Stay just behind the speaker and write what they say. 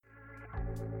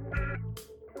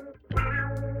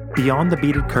Beyond the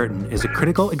Beaded Curtain is a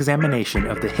critical examination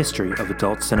of the history of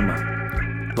adult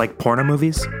cinema. Like porno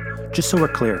movies? Just so we're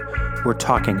clear, we're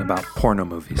talking about porno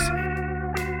movies.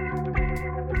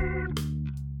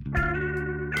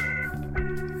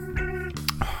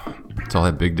 It's all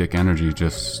that big dick energy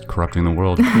just corrupting the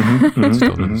world.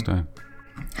 Still to this day.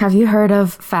 Have you heard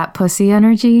of fat pussy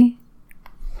energy?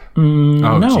 Oh,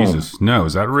 No. Jesus. No,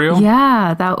 is that real?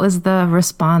 Yeah, that was the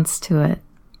response to it.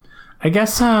 I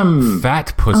guess,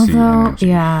 Fat pussy Although, energy.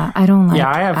 yeah, I don't like. Yeah,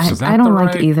 I have- is that I don't the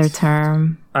like right- either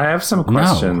term. I have some No,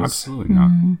 questions. absolutely not.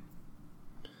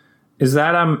 Is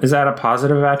that a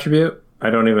positive attribute? I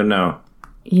don't even know.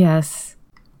 Yes.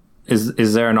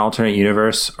 Is there an alternate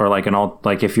universe or like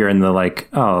like if you're in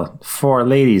the for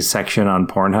ladies section on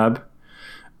Pornhub,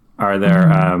 are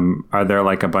there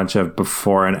like a bunch of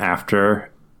before and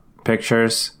after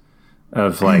pictures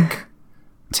of like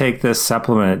take this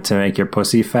supplement to make your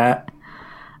pussy fat?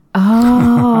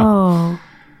 Oh,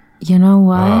 you know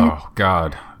what? Oh,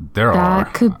 God. There are.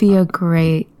 That could be a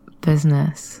great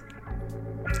business.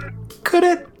 Could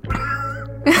it?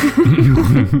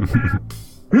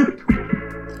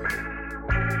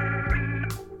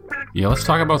 Yeah, let's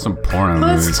talk about some porno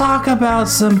movies. Let's talk about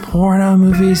some porno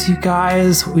movies, you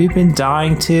guys. We've been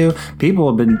dying to. People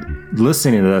have been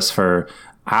listening to this for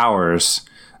hours,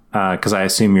 because I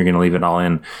assume you're going to leave it all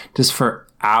in. Just for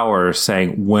hours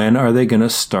saying, when are they going to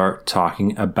start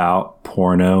talking about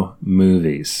porno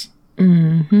movies?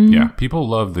 Yeah, people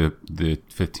love the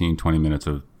 15, 20 minutes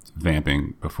of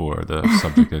vamping before the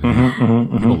subject at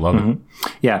hand. People love it.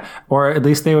 Yeah, or at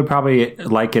least they would probably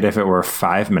like it if it were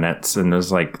 5 minutes and it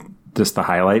was like just the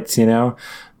highlights, you know?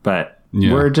 But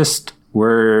Yeah. we're just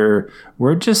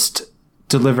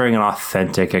delivering an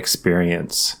authentic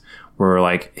experience where we're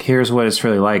like, here's what it's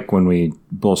really like when we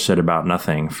bullshit about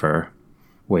nothing for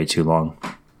way too long.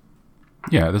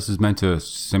 Yeah, this is meant to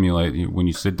simulate when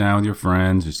you sit down with your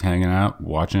friends, just hanging out,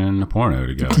 watching a porno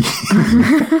together. just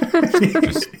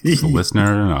the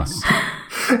listener and us.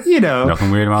 You know, Nothing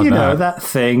weird about you know, that. that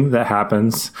thing that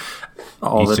happens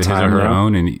all Each the to his time. or her you know?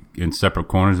 own in separate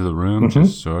corners of the room,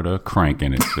 just sort of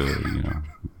cranking it to,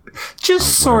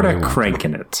 Just sort they of want.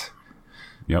 cranking it.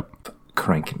 Yep.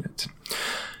 Cranking it.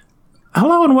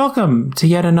 Hello and welcome to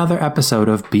yet another episode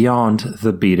of Beyond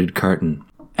the Beaded Curtain.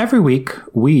 Every week,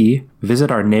 we visit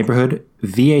our neighborhood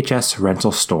VHS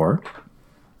rental store.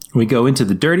 We go into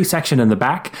the dirty section in the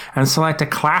back and select a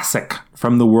classic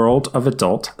from the world of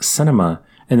adult cinema.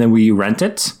 And then we rent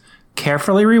it,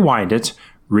 carefully rewind it,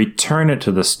 return it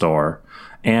to the store,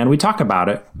 and we talk about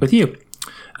it with you.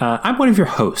 I'm one of your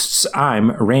hosts.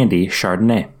 I'm Randy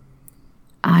Chardonnay.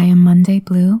 I am Monday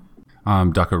Blue.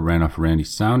 I'm Dr. Ranoff Randy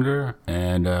Sounder,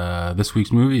 and this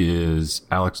week's movie is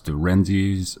Alex de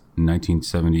Renzi's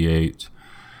 1978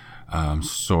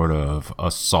 sort of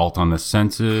assault on the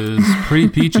senses, Pretty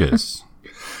Peaches.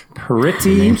 The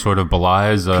Pretty. name sort of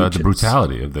belies the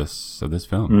brutality of this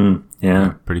film.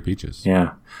 Yeah. Pretty Peaches.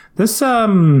 Yeah. This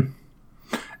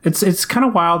it's kind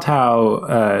of wild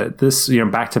how this,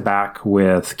 back to back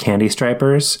with Candy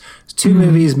Stripers, two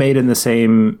movies made in the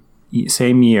same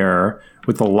year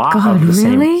with a lot of the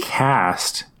really? same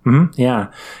cast.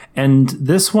 Yeah. And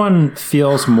this one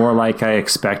feels more like I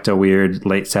expect a weird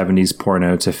late 70s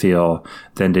porno to feel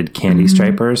than did Candy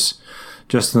Stripers,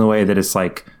 just in the way that it's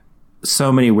like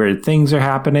so many weird things are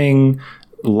happening.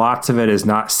 Lots of it is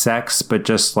not sex, but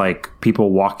just like people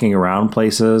walking around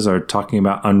places or talking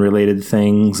about unrelated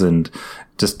things, and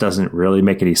just doesn't really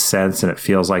make any sense. And it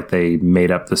feels like they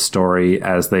made up the story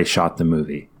as they shot the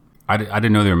movie. I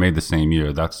didn't know they were made the same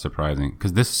year. That's surprising,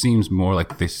 because this seems more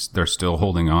like they're still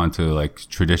holding on to like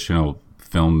traditional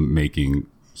filmmaking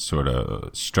sort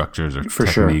of structures or For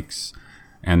sure. techniques.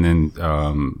 And then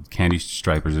Candy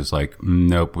Stripers is like,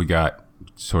 nope, we got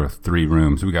sort of 3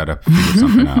 rooms. We got to figure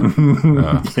something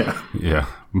out. Yeah.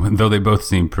 Though they both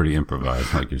seem pretty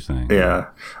improvised, like you're saying. Yeah.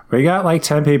 We got like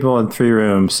 10 people in 3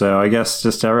 rooms. So I guess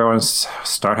just everyone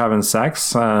start having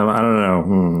sex. I don't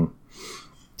know.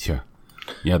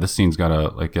 Yeah, this scene's got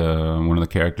one of the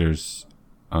characters,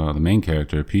 the main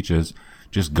character, Peaches,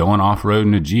 just going off-road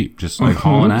in a Jeep, just like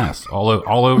hauling ass all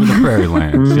over the prairie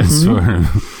land, just sort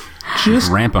of just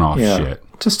ramping off shit.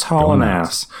 Just hauling Going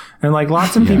ass. And like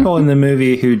lots of people in the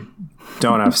movie who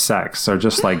don't have sex are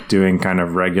just like doing kind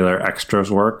of regular extras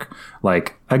work.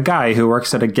 Like a guy who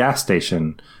works at a gas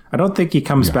station. I don't think he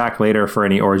comes back later for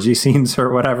any orgy scenes or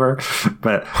whatever,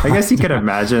 but I guess you could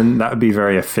imagine that would be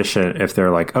very efficient if they're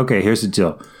like, okay, here's the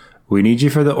deal. We need you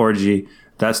for the orgy.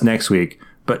 That's next week.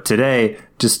 But today,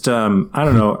 just, I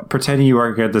don't know, pretend you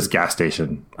work at this gas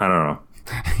station. I don't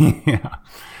know. Yeah.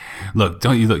 Look,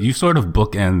 don't you look? You sort of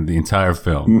bookend the entire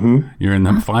film. Mm-hmm. You're in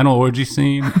the final orgy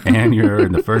scene, and you're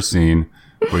in the first scene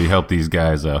where you help these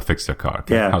guys fix their car.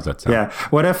 Okay? Yeah. How's that sound? Yeah.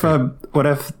 What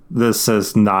if this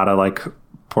is not a like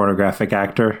pornographic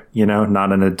actor, you know,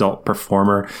 not an adult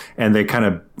performer, and they kind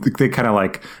of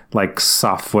like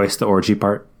soft voice the orgy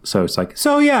part. So it's like,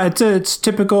 so yeah, it's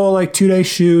typical like 2-day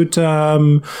shoot,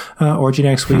 orgy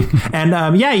next week.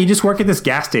 And yeah, you just work at this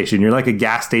gas station. You're like a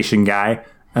gas station guy.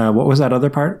 What was that other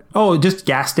part? Oh, just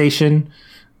gas station,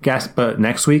 but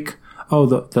next week. Oh,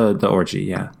 the orgy.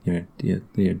 Yeah. You're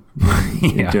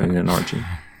doing an orgy.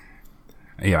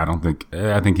 Yeah,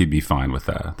 I think he'd be fine with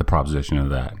the proposition of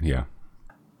that. Yeah.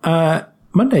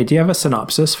 Monday, do you have a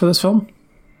synopsis for this film?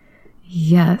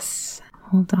 Yes.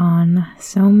 Hold on.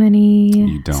 So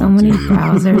many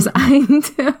browsers.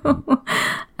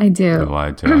 I do. Go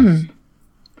lied to us.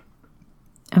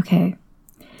 Okay.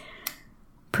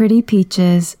 Pretty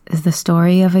Peaches is the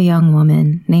story of a young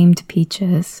woman named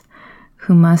Peaches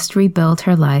who must rebuild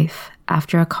her life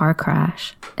after a car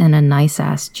crash in a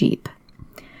nice-ass Jeep.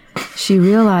 She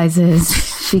realizes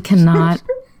she cannot...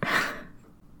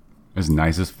 It's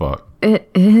nice as fuck. It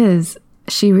is.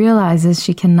 She realizes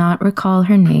she cannot recall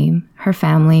her name, her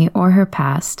family, or her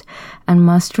past, and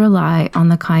must rely on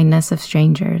the kindness of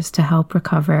strangers to help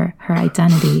recover her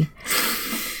identity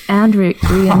and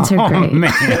reintegrate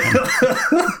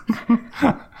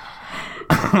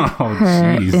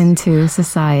her into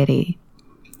society.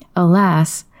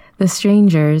 Alas, the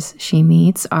strangers she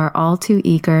meets are all too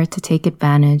eager to take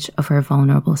advantage of her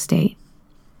vulnerable state.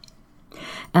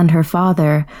 And her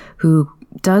father, who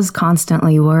does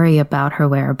constantly worry about her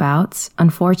whereabouts,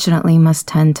 unfortunately must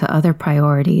tend to other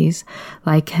priorities,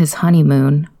 like his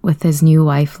honeymoon with his new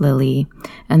wife Lily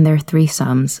and their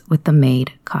threesomes with the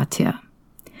maid Katya.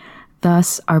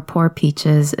 Thus, our poor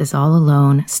Peaches is all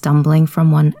alone, stumbling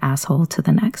from one asshole to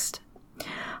the next.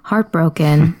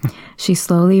 Heartbroken, she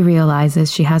slowly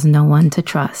realizes she has no one to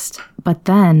trust. But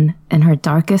then, in her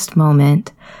darkest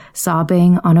moment,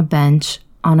 sobbing on a bench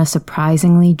on a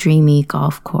surprisingly dreamy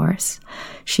golf course,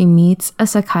 she meets a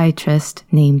psychiatrist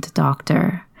named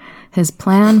Doctor. His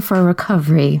plan for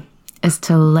recovery is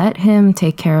to let him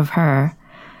take care of her,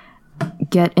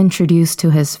 get introduced to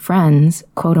his friends,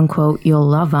 quote unquote, you'll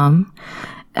love them,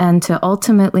 and to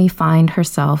ultimately find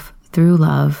herself through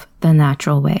love the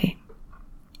natural way.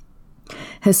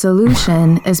 His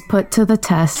solution is put to the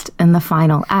test in the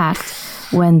final act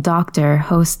when Doctor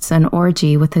hosts an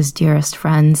orgy with his dearest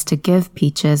friends to give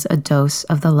Peaches a dose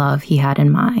of the love he had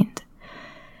in mind.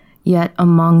 Yet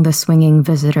among the swinging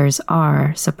visitors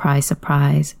are, surprise,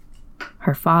 surprise,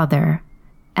 her father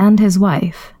and his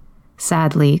wife.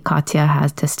 Sadly, Katya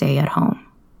has to stay at home.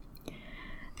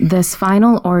 This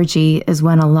final orgy is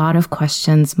when a lot of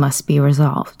questions must be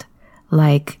resolved,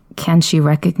 like, can she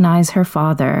recognize her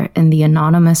father in the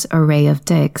anonymous array of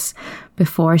dicks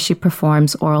before she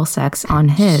performs oral sex on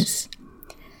his?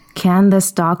 Can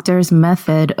this doctor's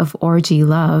method of orgy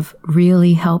love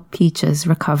really help Peaches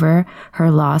recover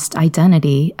her lost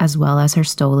identity as well as her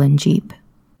stolen Jeep?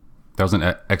 That was an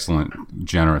excellent,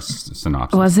 generous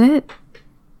synopsis. Was it?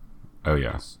 Oh,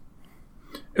 yes.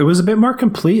 It was a bit more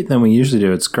complete than we usually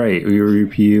do. It's great.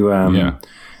 You kind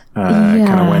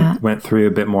of went through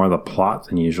a bit more of the plot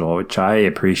than usual, which I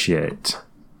appreciate.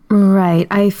 Right.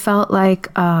 I felt like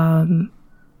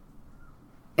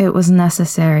it was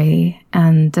necessary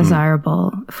and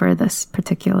desirable for this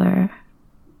particular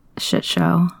shit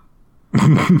show. I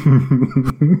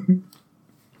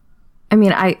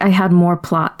mean, I had more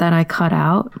plot that I cut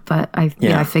out, but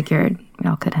I figured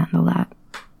y'all could handle that.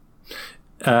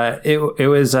 It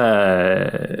was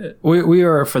we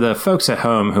were, for the folks at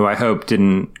home who I hope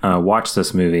didn't watch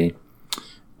this movie,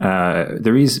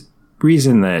 the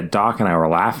reason that Doc and I were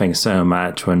laughing so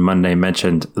much when Monday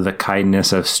mentioned the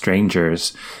kindness of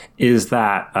strangers is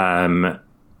that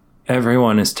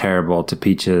everyone is terrible to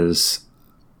Peaches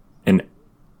in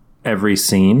every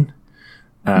scene.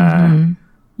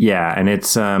 Yeah, and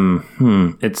this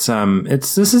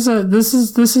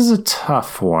is a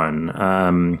tough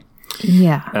one.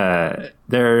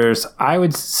 There's, I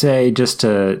would say, just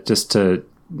to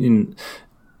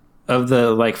of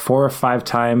the like 4 or 5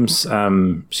 times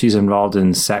she's involved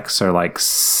in sex or like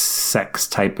sex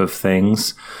type of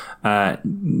things,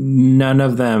 none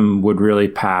of them would really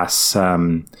pass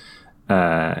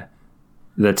the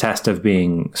test of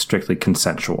being strictly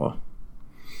consensual.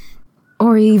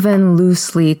 Or even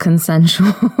loosely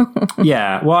consensual.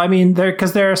 Yeah, well, I mean,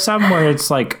 because there are some where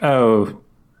it's like, oh,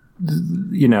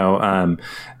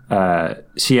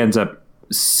 she ends up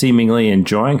seemingly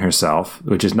enjoying herself,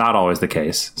 which is not always the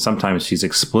case. Sometimes she's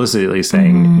explicitly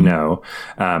saying no.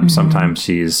 Sometimes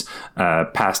she's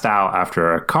passed out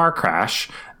after a car crash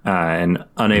and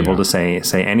unable to say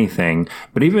anything.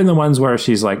 But even the ones where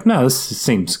she's like, no, this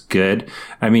seems good.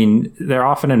 I mean,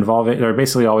 they're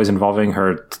basically always involving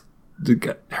her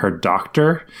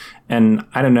doctor. And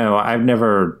I don't know, I've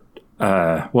never,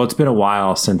 it's been a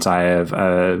while since I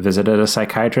have visited a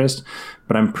psychiatrist,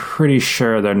 but I'm pretty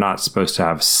sure they're not supposed to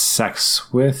have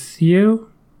sex with you.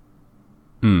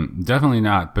 Definitely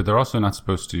not, but they're also not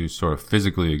supposed to sort of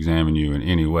physically examine you in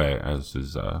any way, as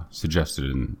is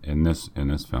suggested in this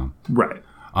film. Right.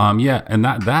 Yeah, and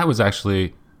that was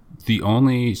actually the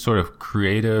only sort of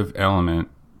creative element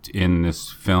in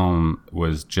this film.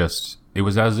 It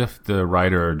was as if the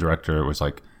writer or director was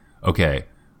like, okay,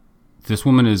 this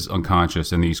woman is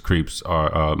unconscious and these creeps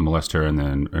are molest her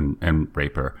and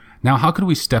rape her. Now, how could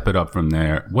we step it up from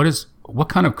there? What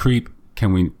kind of creep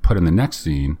can we put in the next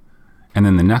scene? And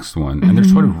then the next one, and they're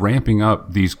sort of ramping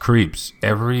up these creeps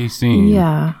every scene,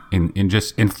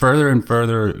 in further and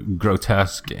further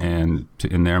grotesque and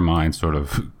in their mind sort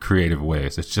of creative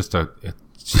ways. It's just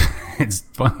it's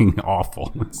fucking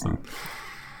awful.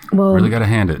 Really got to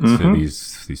hand it to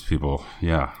these people.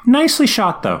 Yeah, nicely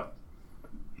shot though.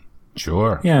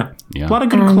 Sure. Yeah. A lot of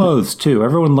good clothes too.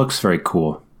 Everyone looks very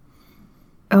cool.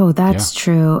 Oh, that's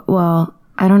true. Well,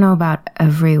 I don't know about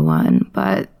everyone,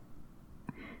 but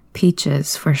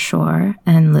Peaches for sure,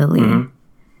 and Lily,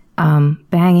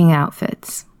 banging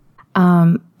outfits.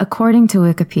 According to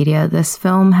Wikipedia, this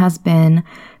film has been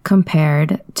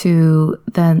compared to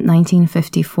the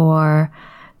 1954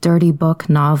 dirty book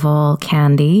novel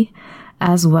Candy,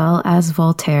 as well as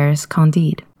Voltaire's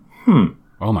Candide.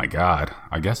 Oh my God!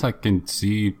 I guess I can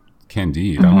see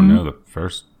Candide. I don't know the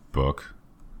first book.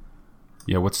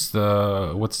 Yeah, what's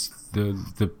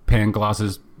the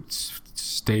Pangloss's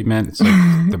statement? It's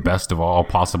like the best of all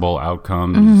possible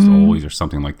outcomes always, or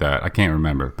something like that. I can't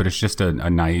remember, but it's just a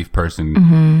naive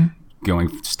person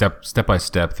going step by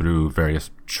step through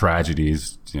various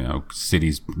tragedies,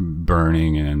 cities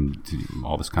burning and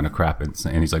all this kind of crap, and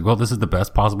he's like, well, this is the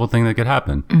best possible thing that could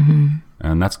happen.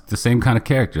 And that's the same kind of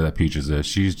character that Peaches is.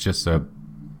 She's just a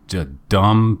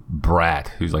dumb brat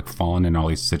who's like fallen in all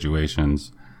these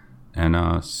situations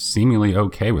and seemingly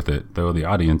okay with it, though the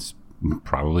audience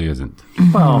probably isn't.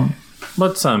 Well,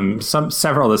 but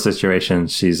several of the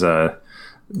situations she's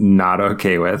not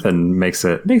okay with, and makes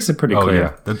it pretty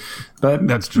clear. Yeah. But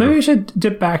that's true. Maybe we should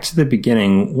dip back to the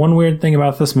beginning. One weird thing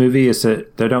about this movie is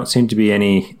that there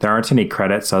aren't any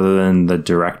credits other than the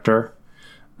director.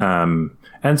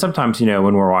 And sometimes,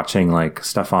 when we're watching like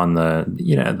stuff on the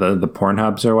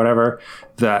Pornhubs or whatever,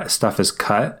 that stuff is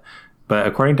cut. But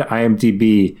according to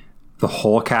IMDb, the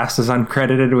whole cast is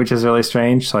uncredited, which is really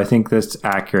strange. So I think that's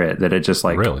accurate, that it just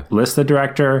lists the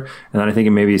director. And then I think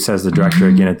it maybe says the director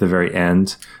again at the very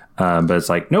end. But it's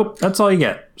like, nope, that's all you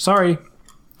get. Sorry.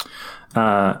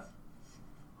 So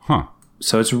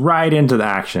it's right into the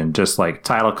action. Just like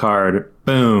title card,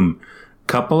 boom,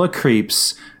 couple of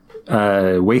creeps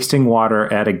wasting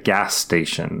water at a gas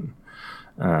station.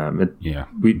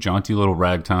 Jaunty little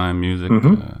ragtime music.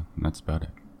 That's about it.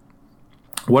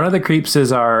 One of the creeps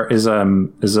is a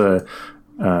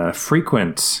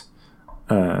frequent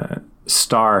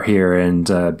star here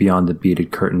and Beyond the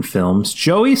Beaded Curtain films.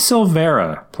 Joey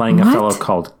Silvera playing a fellow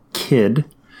called Kid.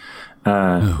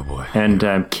 Oh boy!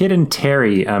 And Kid and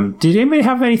Terry. Did anybody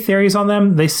have any theories on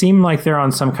them? They seem like they're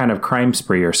on some kind of crime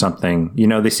spree or something.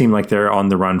 They seem like they're on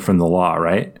the run from the law,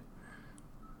 right?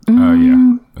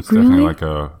 Yeah. It's definitely like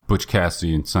a Butch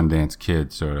Cassidy and Sundance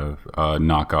Kid sort of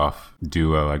knockoff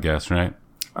duo, I guess, right?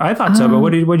 I thought so, but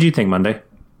what did you think, Monday?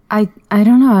 I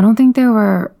don't know. I don't think they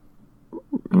were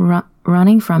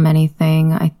running from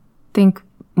anything. I think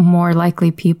more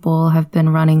likely people have been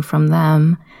running from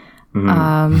them. They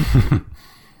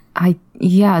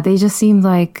just seemed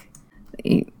like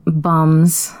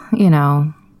bums,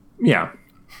 Yeah.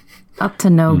 Up to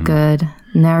no good,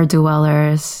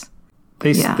 ne'er-do-wellers.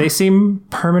 They seem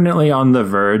permanently on the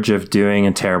verge of doing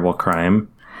a terrible crime.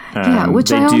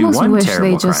 Which I almost wish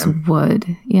they just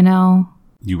would,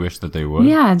 You wish that they would?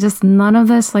 Yeah, just none of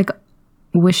this like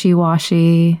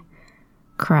wishy-washy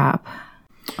crap.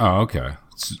 Oh, okay.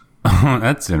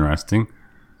 That's interesting.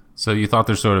 So you thought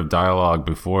their sort of dialogue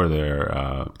before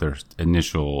their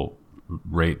initial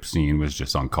rape scene was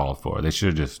just uncalled for? They should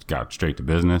have just got straight to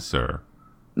business, or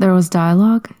there was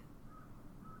dialogue?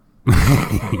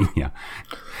 Yeah,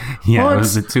 well, it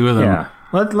was the two of them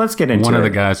let's get into One of the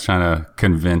it. guys trying to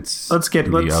convince Let's get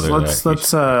the let's other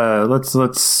let's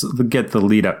let's get the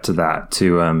lead up to that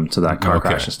to that car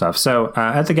crash and stuff. So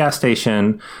at the gas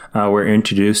station, we're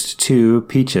introduced to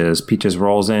Peaches. Peaches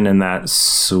rolls in that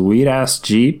sweet ass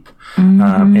Jeep.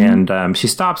 And she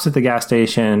stops at the gas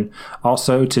station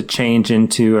also to change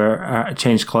into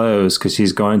change clothes because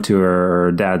she's going to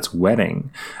her dad's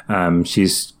wedding. She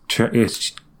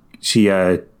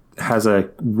has a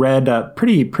red,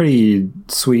 pretty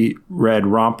sweet red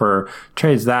romper.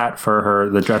 Trades that for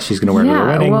the dress she's going to wear to the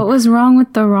wedding. What was wrong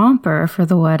with the romper for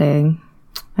the wedding?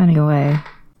 Anyway.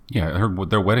 Yeah,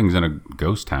 their wedding's in a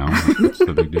ghost town. What's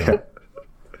the big deal? Yeah.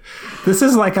 This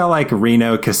is like a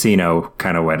Reno casino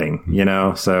kind of wedding, you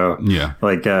know? So yeah,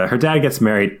 her dad gets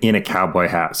married in a cowboy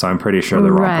hat, so I'm pretty sure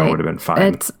the romper would have been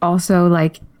fine. It's also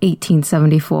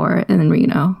 1874 in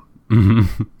Reno.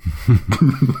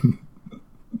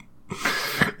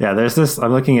 Yeah, there's this.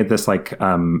 I'm looking at this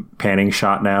panning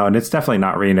shot now, and it's definitely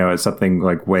not Reno. It's something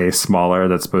way smaller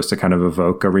that's supposed to kind of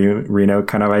evoke a Reno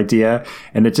kind of idea,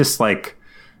 and it just okay.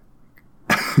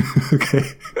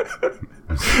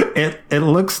 It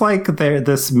looks like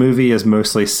this movie is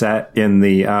mostly set in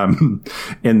the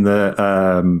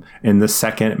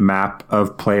second map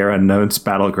of PlayerUnknown's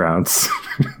Battlegrounds.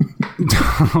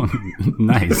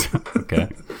 Nice. Okay.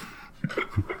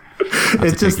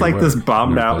 It's just this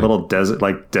bombed out little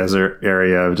desert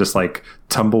area of just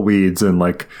tumbleweeds and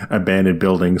abandoned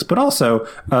buildings, but also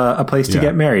a place to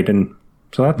get married, and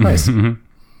so that's nice.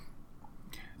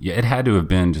 Yeah, it had to have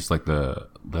been just a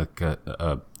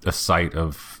site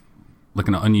of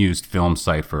an unused film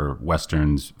site for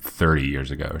westerns 30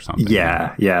 years ago or something.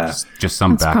 Yeah, yeah. Just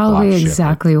some That's backlot probably shit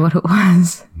exactly what it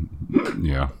was.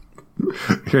 Yeah.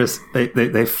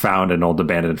 They found an old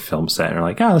abandoned film set and are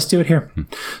like, let's do it here.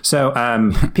 So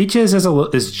Peaches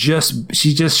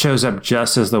she just shows up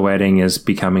just as the wedding is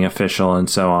becoming official and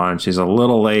so on. She's a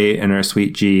little late in her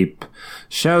sweet Jeep.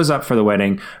 Shows up for the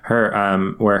wedding.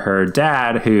 Where her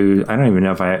dad, who I don't even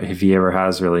know if he ever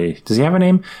has really, does he have a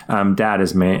name? Dad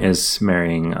is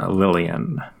marrying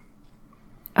Lillian.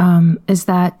 Is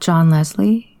that John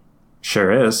Leslie?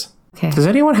 Sure is. Okay. Does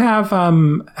anyone have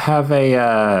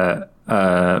a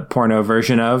porno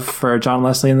version for John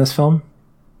Leslie in this film?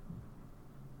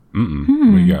 What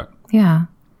you got? Yeah.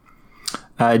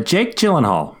 Jake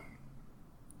Gyllenhaal.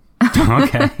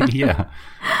 Okay. Yeah.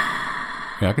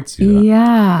 Yeah, I could see that.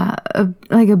 Yeah, a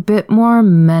bit more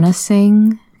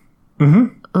menacing,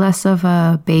 less of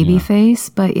a baby face,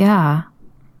 but yeah.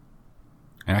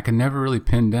 And I can never really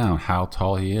pin down how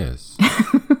tall he is.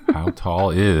 How tall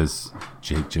is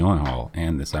Jake Gyllenhaal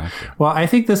and this actor? Well, I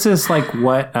think this is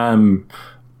what when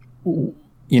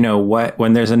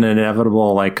there's an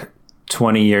inevitable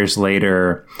 20 years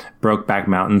later Brokeback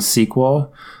Mountain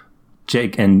sequel.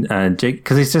 Jake,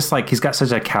 because he's just he's got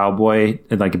such a cowboy,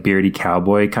 a beardy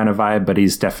cowboy kind of vibe, but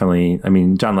he's definitely,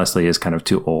 John Leslie is kind of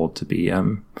too old to be,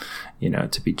 to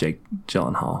be Jake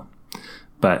Gyllenhaal.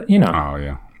 But, Oh,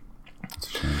 yeah. That's a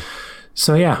shame.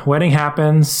 So, yeah, wedding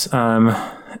happens,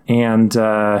 and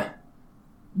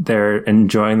they're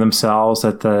enjoying themselves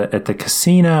at the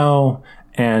casino,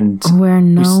 and where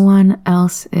no one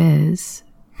else is.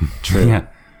 True. Yeah.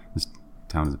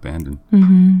 Town is abandoned.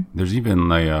 There's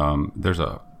even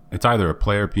it's either a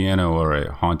player piano or a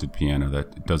haunted piano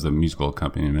that does the musical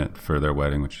accompaniment for their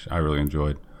wedding, which I really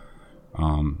enjoyed.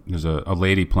 There's a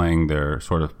lady playing their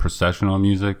sort of processional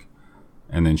music,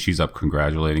 and then she's up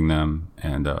congratulating them,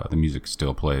 and the music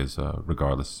still plays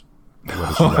regardless.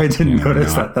 I didn't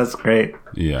notice that. That's great.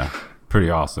 Yeah, pretty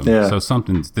awesome. Yeah. So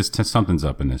something's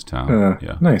up in this town.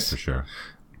 Yeah, nice for sure.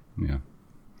 Yeah.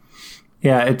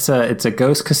 Yeah, it's a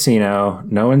ghost casino.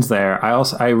 No one's there.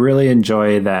 I really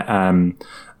enjoy that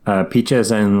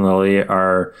Peaches and Lily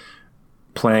are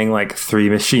playing 3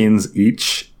 machines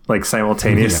each,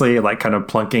 simultaneously, kind of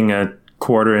plunking a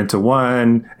quarter into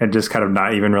one and just kind of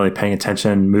not even really paying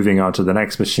attention, moving on to the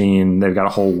next machine. They've got a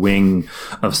whole wing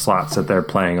of slots that they're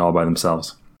playing all by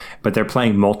themselves. But they're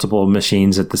playing multiple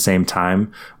machines at the same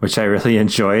time, which I really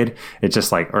enjoyed. It's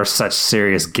just are such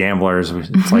serious gamblers.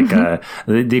 It's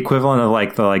the equivalent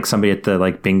of somebody at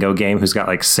the bingo game who's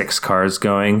got 6 cards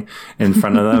going in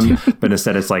front of them, but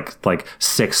instead it's like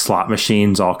 6 slot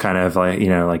machines, all kind of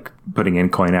putting in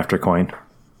coin after coin.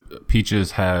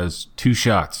 Peaches has 2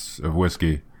 shots of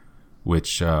whiskey,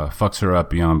 which fucks her up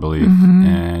beyond belief,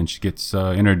 and she gets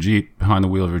in her Jeep, behind the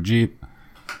wheel of her Jeep.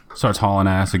 Starts hauling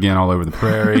ass again all over the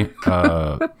prairie.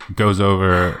 Goes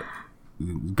over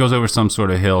some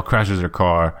sort of hill, crashes her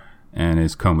car, and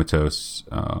is comatose.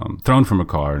 Thrown from a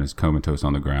car and is comatose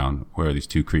on the ground, where these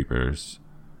 2 creepers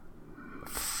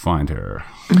find her.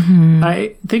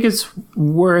 I think it's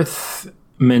worth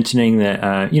mentioning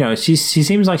that she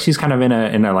seems like she's kind of in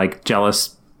a like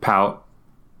jealous pout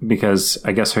because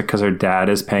I guess her dad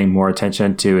is paying more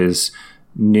attention to his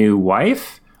new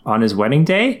wife on his wedding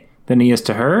day than he is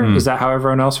to her. Is that how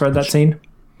everyone else read that scene?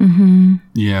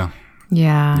 Yeah.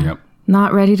 Yeah. Yep.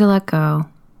 Not ready to let go.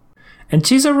 And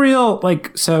she's a real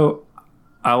so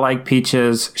I like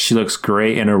Peaches. She looks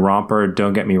great in a romper.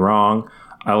 Don't get me wrong.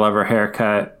 I love her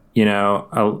haircut.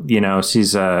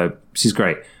 She's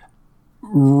great.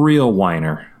 Real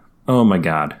whiner. Oh my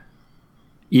God.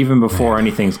 Even before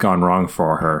anything's gone wrong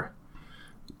for her.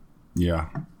 Yeah.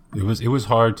 It was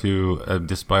hard to,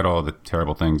 despite all the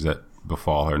terrible things that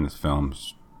befall her in this film,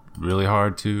 it's really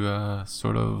hard to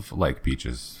sort of like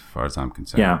Peaches, as far as I'm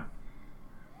concerned. Yeah.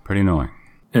 Pretty annoying.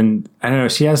 And I don't know,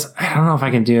 I don't know if I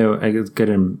can do a good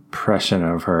impression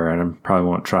of her, and I probably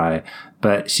won't try,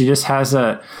 but she just has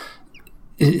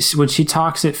when she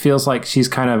talks, it feels like she's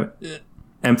kind of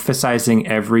emphasizing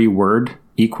every word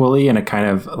equally in a kind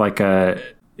of like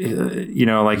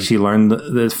like she learned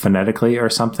this phonetically or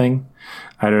something.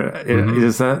 I don't.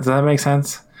 Does that make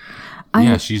sense?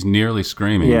 Yeah, she's nearly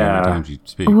screaming every time she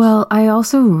speaks. Well, I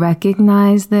also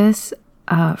recognize this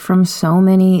from so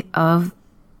many of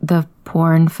the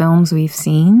porn films we've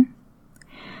seen.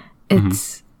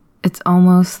 It's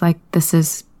almost like this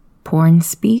is porn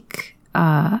speak.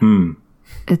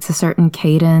 It's a certain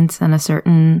cadence and a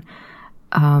certain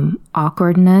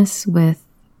awkwardness with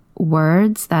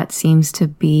words that seems to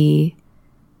be,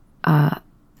 I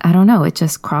don't know, it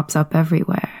just crops up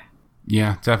everywhere.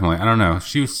 Yeah, definitely. I don't know.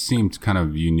 She seemed kind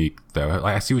of unique, though.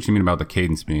 Like, I see what you mean about the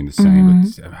cadence being the same.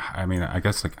 But I mean, I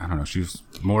guess, I don't know. She was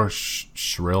more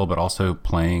shrill, but also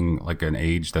playing like an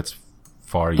age that's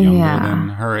far younger than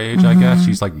her age, I guess.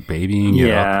 She's like babying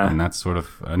it up, and that's sort of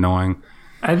annoying.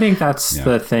 I think that's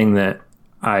the thing that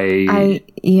I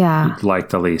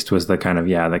liked the least was the kind of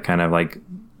like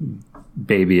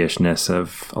babyishness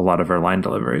of a lot of her line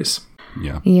deliveries.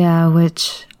 Yeah. Yeah,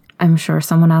 which I'm sure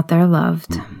someone out there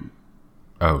loved.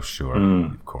 Oh, sure.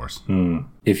 Of course.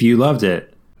 If you loved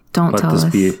it, don't tell us.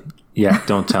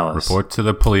 Don't tell us. Report to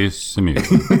the police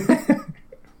immediately.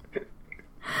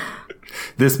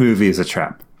 This movie is a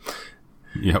trap.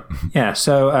 Yep. Yeah,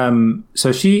 so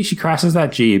she crosses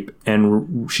that Jeep,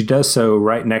 and she does so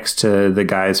right next to the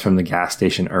guys from the gas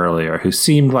station earlier, who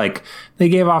seemed like they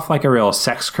gave off like a real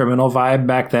sex criminal vibe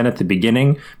back then at the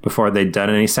beginning, before they'd done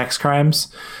any sex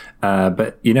crimes.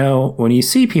 But, when you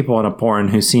see people in a porn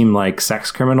who seem like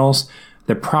sex criminals,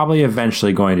 they're probably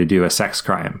eventually going to do a sex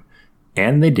crime.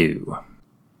 And they do.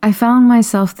 I found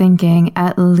myself thinking,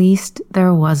 at least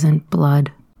there wasn't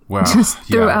blood. Wow. Just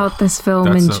throughout this film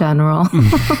in general.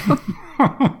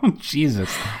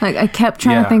 Jesus. Like, I kept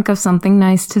trying to think of something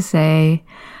nice to say.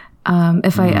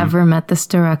 If I ever met this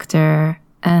director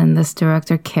and this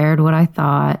director cared what I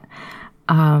thought.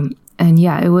 And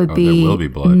yeah, it would be, there will be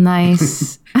blood.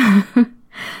 Nice,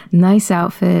 nice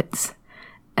outfits.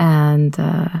 And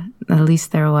at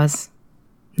least there was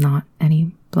not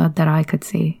any blood that I could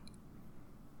see.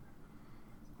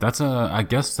 I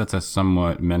guess that's a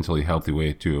somewhat mentally healthy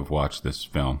way to have watched this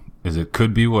film. It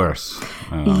could be worse.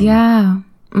 Yeah.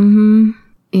 Mm-hmm.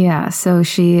 Yeah. So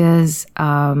she is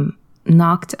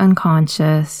knocked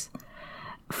unconscious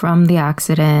from the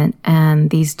accident, and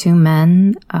these two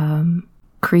men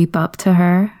creep up to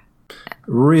her.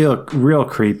 Real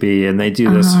creepy, and they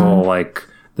do this whole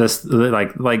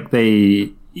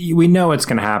we know it's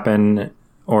going to happen,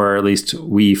 or at least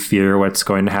we fear what's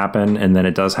going to happen, and then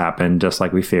it does happen just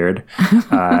like we feared.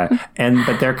 But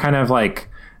they're kind of like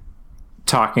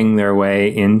talking their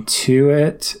way into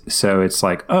it, so it's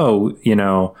like,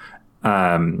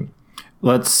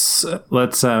 let's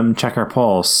check our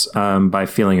pulse by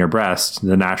feeling her breast,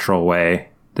 the natural way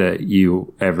that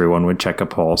everyone would check a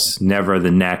pulse, never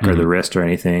the neck or the wrist or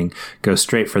anything. Go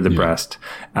straight for the breast.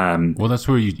 Well, that's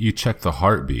where you check the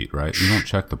heartbeat, right? You don't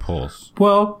check the pulse.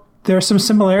 Well, there are some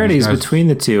similarities between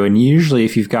the two, and usually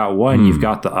if you've got one, you've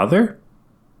got the other.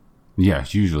 Yeah,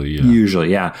 usually,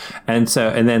 yeah. And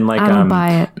then I don't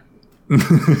buy it.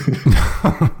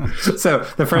 So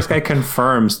the first guy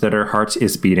confirms that her heart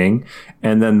is beating,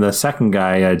 and then the second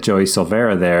guy, Joey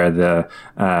Silvera,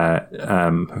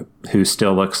 who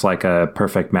still looks like a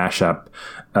perfect mashup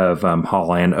of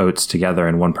Hall and Oates together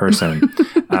in one person.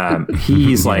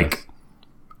 He's like,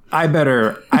 I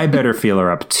better feel her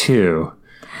up too,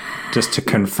 just to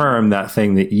confirm that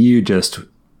thing that you just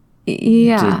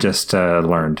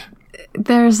learned.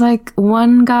 There's like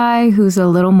one guy who's a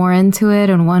little more into it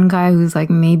and one guy who's like,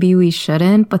 maybe we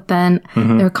shouldn't, but then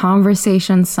their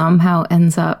conversation somehow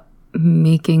ends up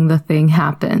making the thing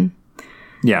happen.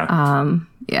 Yeah.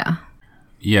 Yeah.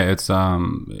 Yeah, it's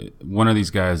one of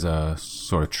these guys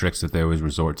sort of tricks that they always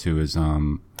resort to is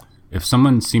if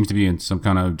someone seems to be in some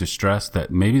kind of distress,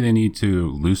 that maybe they need to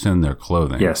loosen their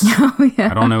clothing. Yes. Oh, yeah.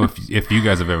 I don't know if you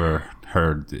guys have ever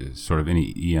heard sort of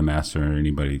any EMS or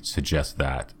anybody suggest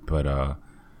that, but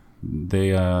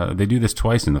they do this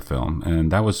twice in the film,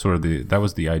 and that was sort of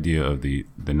the idea of the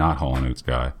not Hall & Oates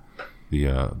guy,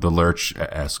 the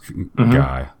Lurch-esque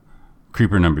guy,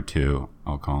 Creeper number 2,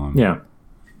 I'll call him. Yeah.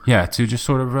 Yeah, to just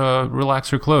sort of relax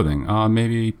her clothing,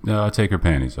 maybe take her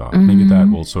panties off. Maybe that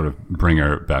will sort of bring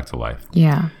her back to life.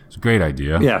 Yeah. It's a great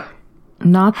idea. Yeah.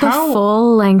 Not the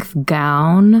full-length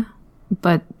gown,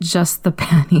 but just the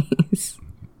panties.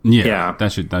 Yeah,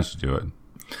 that should do it.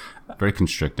 Very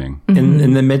constricting.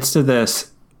 In the midst of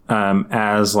this,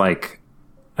 as like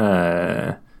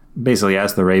basically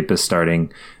as the rape is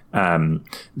starting,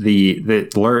 the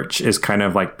Lurch is kind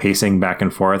of like pacing back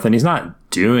and forth, and he's not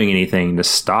doing anything to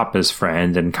stop his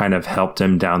friend and kind of helped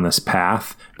him down this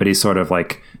path, but he's sort of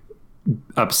like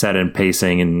upset and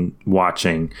pacing and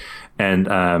watching. And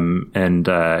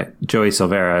Joey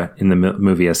Silvera in the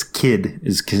movie as Kid,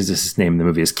 is his name in the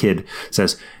movie as Kid,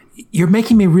 says, "You're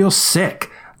making me real sick.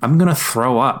 I'm gonna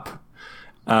throw up."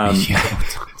 And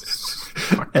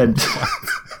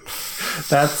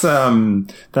that's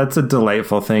a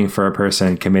delightful thing for a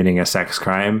person committing a sex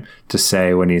crime to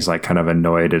say when he's like kind of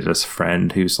annoyed at his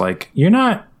friend who's like, "You're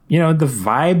not, the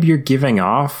vibe you're giving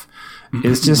off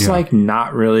is just like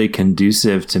not really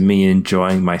conducive to me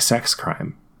enjoying my sex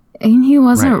crime." And he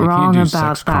wasn't Right, wrong you can't do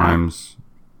about sex that. Crimes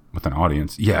with an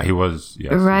audience. Yeah, he was.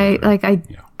 Yes, Right? Like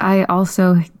I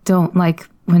also don't like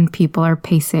when people are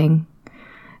pacing.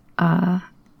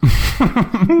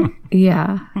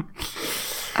 Yeah.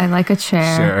 I like a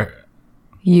chair. Sure.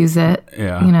 Use it.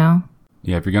 Yeah.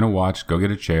 Yeah, if you're going to watch, go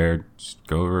get a chair. Just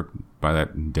go over by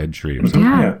that dead tree or something.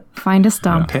 Yeah. Yeah. Find a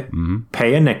stump.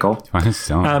 Pay a nickel. Find a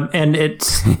stone. And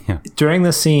it's during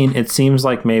the scene, it seems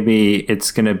like maybe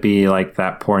it's going to be like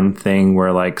that porn thing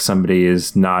where like somebody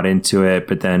is not into it,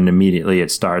 but then immediately it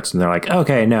starts and they're like,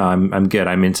 "Okay, no, I'm good.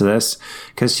 I'm into this."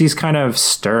 Because she's kind of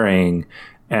stirring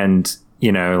and,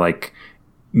 like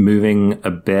moving a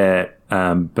bit.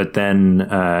 But then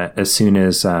as soon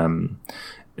as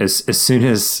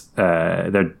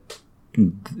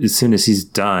he's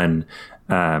done,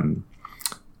 and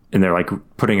they're like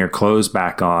putting her clothes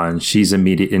back on, she's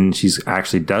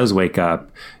actually does wake up.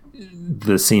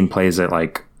 The scene plays it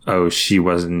like, oh, she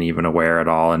wasn't even aware at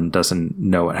all and doesn't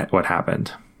know what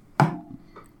happened.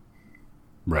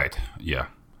 Right. Yeah.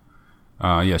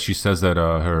 She says that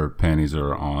her panties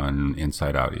are on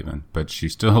inside out even, but she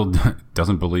still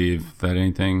doesn't believe that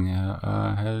anything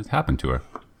has happened to her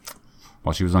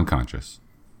while she was unconscious.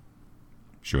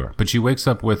 Sure. But she wakes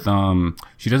up with,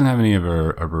 she doesn't have any of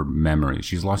her memory.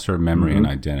 She's lost her memory and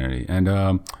identity. And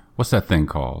what's that thing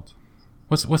called?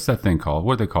 What's that thing called?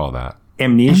 What do they call that?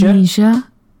 Amnesia?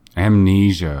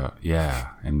 Amnesia. Yeah,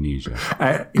 amnesia.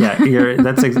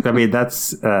 That's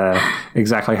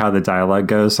exactly how the dialogue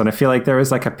goes. And I feel like there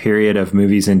was like a period of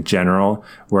movies in general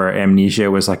where amnesia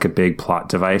was like a big plot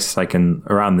device, like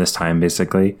around this time,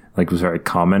 basically, like it was very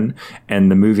common.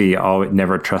 And the movie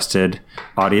never trusted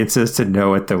audiences to know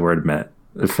what the word meant.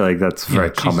 I feel like that's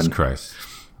very common. Jesus Christ.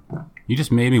 You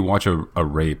just made me watch a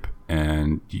rape,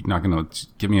 and you're not going to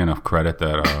give me enough credit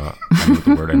that I know what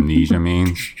the word amnesia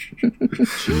means.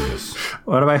 Jesus.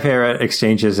 One of my favorite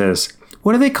exchanges is,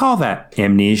 "What do they call that?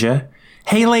 Amnesia?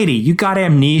 Hey, lady, you got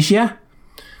amnesia?"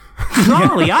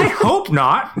 "Golly, I hope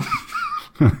not."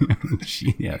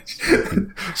 She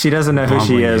doesn't know who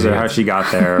she is or how she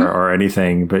got there or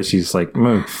anything, but she's like,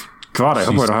 "God, I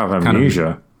hope I don't have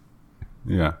amnesia."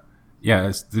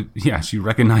 She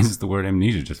recognizes the word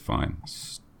amnesia just fine.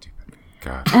 Stupid.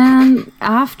 God. And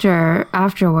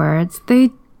afterwards, they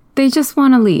just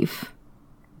want to leave,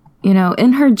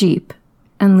 in her Jeep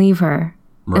and leave her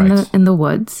in the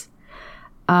woods.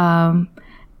 And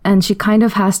she kind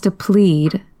of has to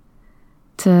plead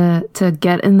to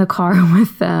get in the car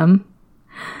with them.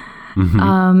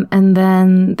 And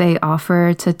then they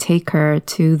offer to take her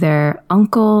to their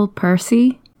Uncle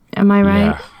Percy. Am I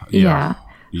right? Yeah.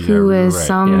 Who is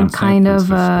some kind of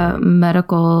a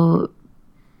medical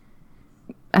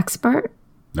expert?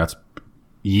 Let's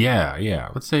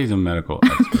say he's a medical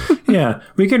expert. Yeah,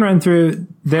 we can run through.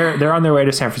 They're on their way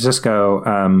to San Francisco.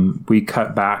 We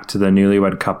cut back to the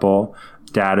newlywed couple.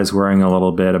 Dad is worrying a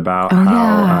little bit about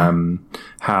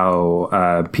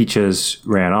how Peaches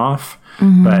ran off,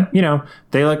 but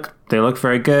they look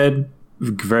very good.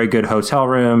 Very good hotel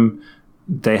room.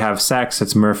 They have sex.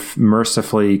 It's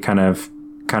mercifully kind of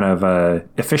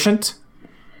efficient.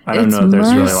 I don't it's know if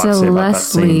there's really a lot to say about that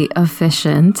mercilessly scene.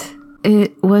 efficient.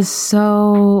 It was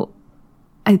so.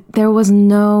 It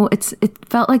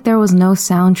felt like there was no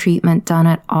sound treatment done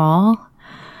at all.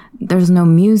 There's no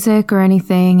music or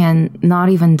anything, and not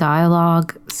even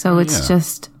dialogue. So it's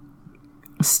just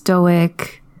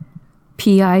stoic,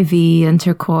 PIV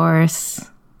intercourse,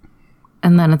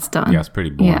 and then it's done. Yeah, it's pretty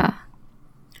boring. Yeah.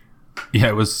 Yeah,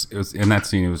 it was in that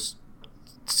scene. It was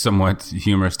somewhat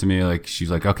humorous to me. Like, she's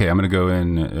like, "Okay, I'm gonna go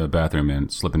in a bathroom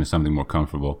and slip into something more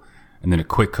comfortable," and then it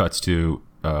quick cuts to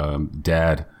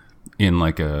Dad in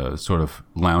like a sort of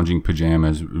lounging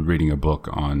pajamas, reading a book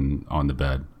on the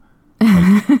bed.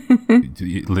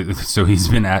 Like, so he's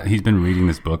been reading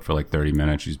this book for like 30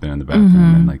 minutes. She's been in the bathroom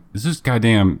and like, this is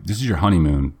your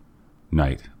honeymoon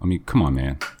night. I mean, come on,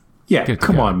 man. Yeah,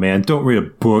 come on, man. Don't read a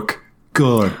book.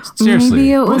 God. Seriously.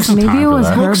 Maybe it was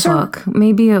her Books are- book.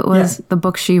 Maybe it was the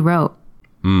book she wrote,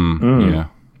 Yeah.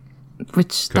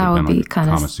 which Could that have would been be like kind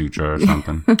Kama of. Sutra or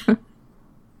something.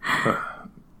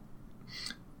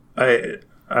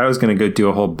 I was gonna go do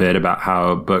a whole bit about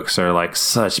how books are like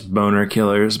such boner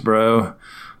killers, bro.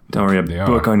 Don't read a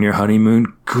book on your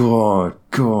honeymoon. God.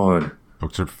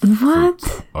 Books are What?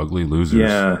 for ugly losers.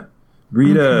 Yeah.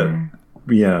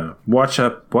 Watch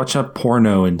a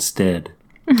porno instead.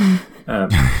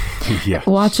 Yeah.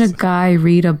 Watch a guy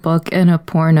read a book in a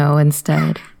porno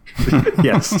instead.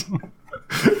 Yes.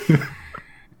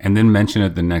 And then mention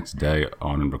it the next day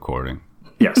on recording.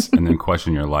 Yes. And then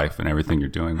question your life and everything you're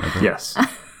doing with it. Yes.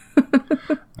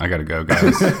 I gotta go,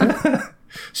 guys.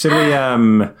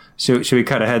 Should we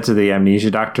cut ahead to the amnesia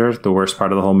doctor, the worst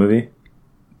part of the whole movie?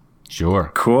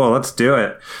 Sure. Cool, let's do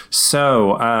it.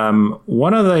 So,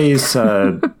 one of these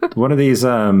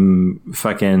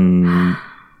fucking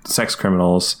sex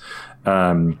criminals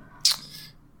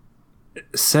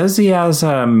says he has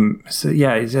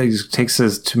he takes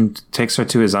her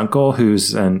to his uncle,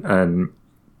 who's an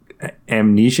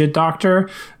amnesia doctor,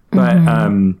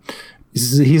 but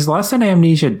he's less an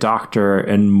amnesia doctor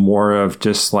and more of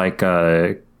just like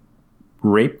a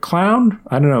rape clown.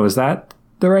 I don't know, is that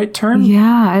the right term?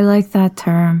 Yeah, I like that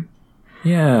term.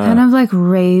 Yeah. Kind of like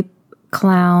rape,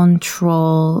 clown,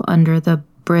 troll under the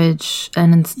bridge.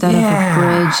 And instead of a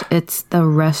bridge, it's the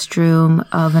restroom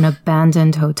of an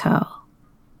abandoned hotel.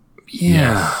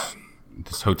 Yeah.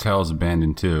 This hotel is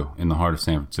abandoned too, in the heart of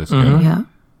San Francisco. Yeah.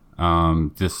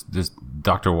 This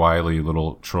Dr. Wiley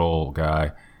little troll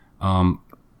guy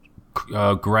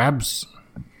grabs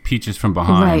Peaches from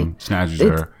behind, snatches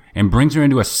her, and brings her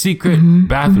into a secret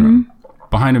bathroom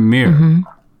behind a mirror.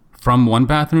 From one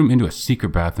bathroom into a secret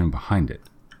bathroom behind it.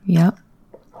 Yep.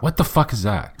 What the fuck is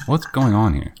that? What's going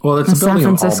on here? Well, it's a San building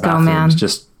of all Francisco, bathrooms, man.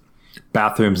 just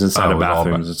bathrooms inside of it's all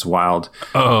bathrooms. It's wild.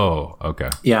 Oh, okay.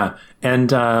 Yeah,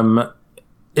 and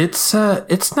it's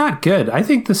not good. I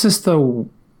think this is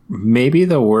maybe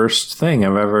the worst thing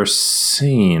I've ever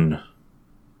seen.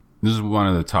 This is one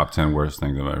of the top 10 worst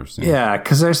things I've ever seen. Yeah,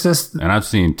 because there's this. And I've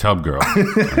seen Tub Girl.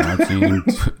 And I've seen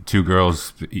two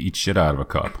girls eat shit out of a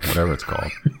cup, whatever it's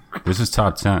called. This is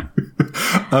top 10.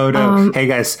 Oh no! Hey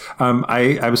guys,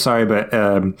 I'm sorry, but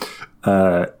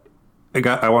I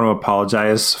want to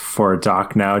apologize for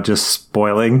Doc now just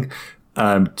spoiling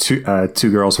two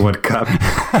girls, one cup.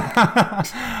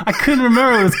 I couldn't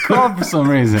remember what it was called for some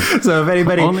reason. So if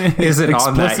anybody isn't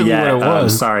on that explicitly yet, what it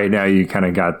was. sorry. Now you kind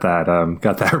of got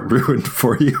that ruined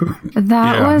for you.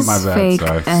 That was my bad. fake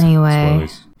Sorry. anyway.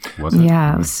 Spoilers. Was it?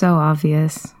 Yeah, it was so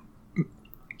obvious.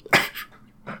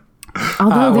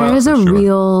 Although there is a sure.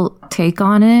 real take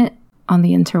on it on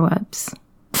the interwebs.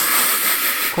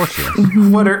 Of course it is.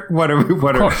 What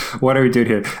are we doing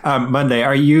here? Monday,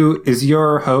 is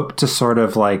your hope to sort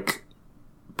of like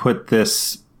put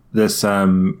this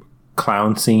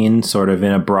clown scene sort of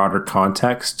in a broader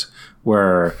context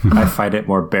where I find it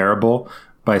more bearable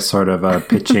by sort of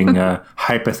pitching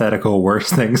hypothetical worse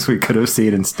things we could have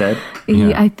seen instead?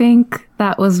 Yeah. I think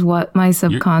that was what my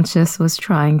subconscious was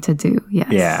trying to do.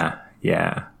 Yes.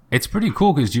 Yeah. It's pretty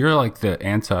cool because you're like the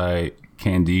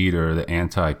anti-Candide or the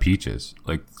anti-Peaches.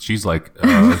 Like, she's like,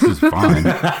 oh, this is fine.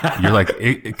 You're like,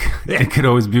 it could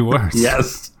always be worse.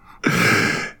 Yes.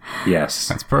 Yes.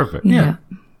 That's perfect. Yeah.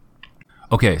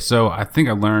 Okay, so I think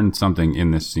I learned something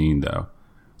in this scene, though.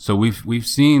 So we've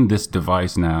seen this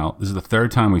device now. This is the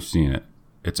third time we've seen it.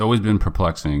 It's always been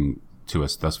perplexing to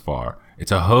us thus far.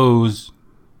 It's a hose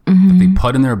that they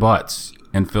put in their butts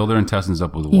and fill their intestines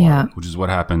up with water, which is what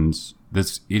happens.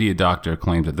 This idiot doctor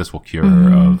claims that this will cure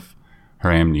her of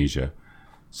her amnesia.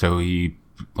 So he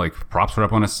like props her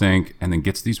up on a sink and then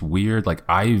gets these weird like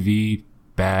IV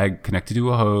bag connected to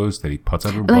a hose that he puts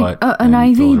up her Like butt. an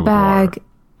and fills it IV with bag water.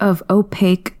 of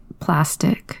opaque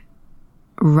plastic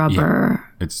rubber.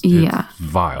 It's Yeah.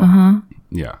 vile.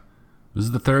 Yeah. This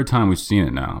is the third time we've seen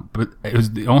it now. But it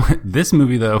was the only, this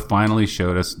movie, though, finally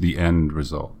showed us the end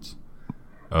result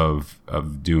of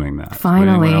doing that.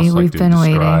 Finally, Would anyone else we've to been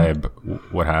waiting. describe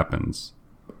what happens?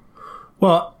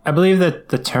 Well, I believe that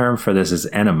the term for this is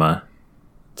enema.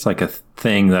 It's like a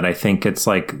thing that I think it's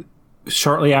like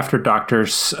shortly after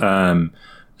doctors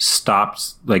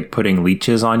stopped like putting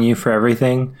leeches on you for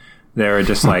everything, they were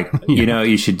just like, you know what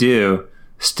you should do?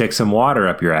 Stick some water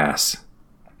up your ass.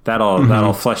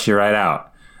 That'll flush you right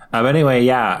out. But anyway,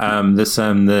 yeah,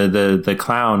 the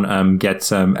clown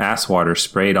gets ass water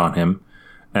sprayed on him,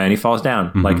 and he falls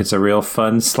down like it's a real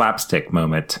fun slapstick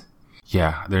moment.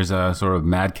 Yeah, there's a sort of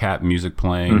madcap music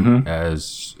playing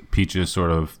as Peaches sort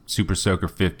of Super Soaker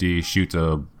 50 shoots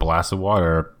a blast of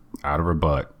water out of her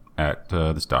butt at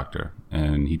this doctor,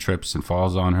 and he trips and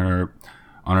falls on her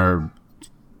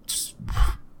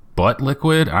butt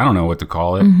liquid. I don't know what to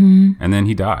call it. And then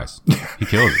he dies. He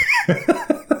kills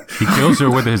her. He kills her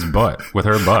with her butt.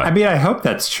 I mean, I hope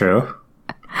that's true.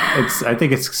 I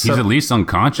think he's at least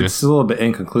unconscious. It's a little bit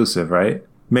inconclusive, right?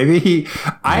 Maybe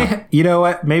you know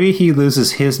what? Maybe he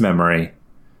loses his memory,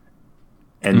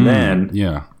 and then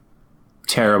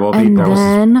terrible people.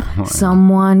 And then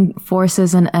someone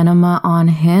forces an enema on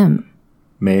him.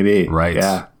 Maybe, right?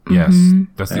 Yeah. Yes,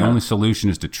 that's the only solution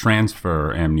is to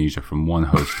transfer amnesia from one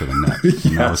host to the next.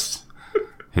 And that was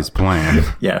his plan.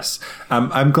 Yes,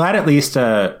 I'm glad at least.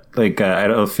 I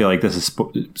don't feel like this is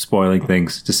spoiling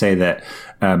things to say that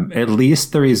at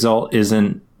least the result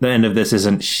isn't the end of this.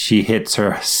 Isn't she hits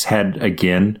her head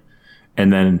again,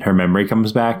 and then her memory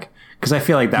comes back? Because I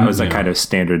feel like that was a kind of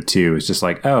standard too. It's just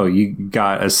like, oh, you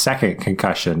got a second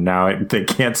concussion. Now they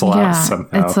cancel out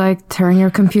somehow. It's like turn your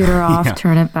computer off,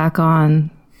 turn it back on.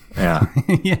 Yeah.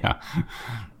 Yeah.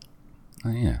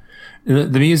 Yeah.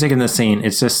 The music in the scene,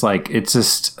 it's like it's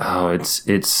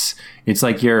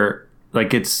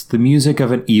the music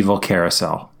of an evil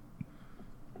carousel.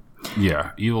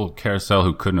 Yeah. Evil carousel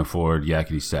who couldn't afford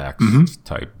yakety sax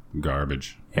type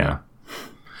garbage. Yeah.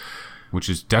 Which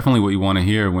is definitely what you want to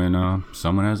hear when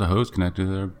someone has a hose connected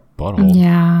to their butthole.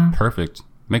 Yeah. Perfect.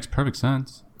 Makes perfect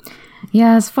sense.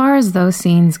 Yeah, as far as those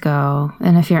scenes go,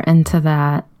 and if you're into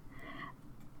that,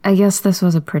 I guess this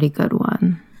was a pretty good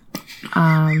one.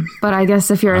 But I guess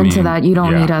if you're into that, you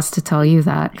don't need us to tell you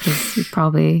that, because you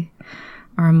probably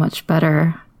are a much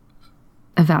better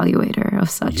evaluator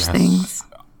of such things.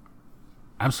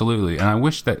 Absolutely. And I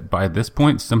wish that by this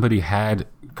point, somebody had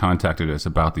contacted us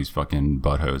about these fucking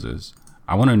butt hoses.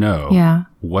 I want to know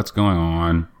what's going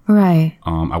on. Right.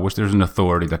 I wish there was an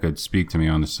authority that could speak to me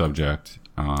on the subject.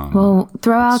 Well,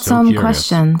 throw out some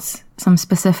questions, some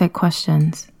specific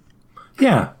questions.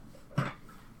 Yeah.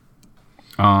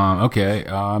 Okay.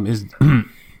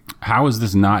 How is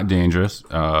this not dangerous?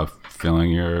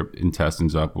 Filling your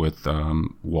intestines up with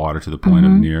water to the point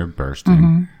of near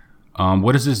bursting.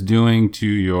 What is this doing to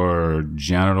your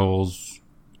genitals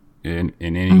in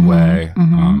any way?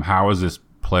 How is this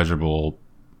pleasurable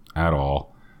at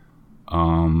all?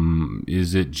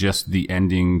 Is it just the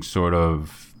ending sort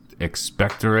of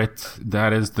expectorate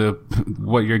that is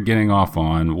what you're getting off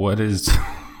on? What is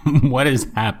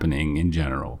happening in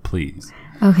general, please?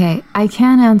 Okay, I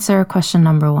can answer question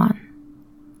number 1.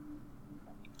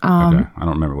 Okay, I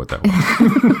don't remember what that was.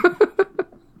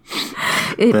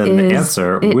 The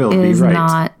answer will be right. It is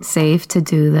not safe to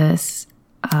do this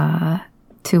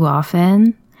too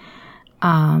often.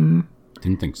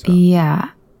 Didn't think so. Yeah,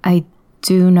 I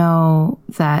do know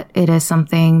that it is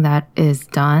something that is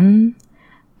done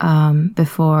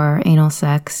before anal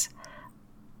sex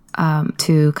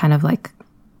to kind of like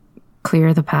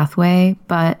clear the pathway,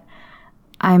 but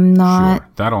I'm not sure.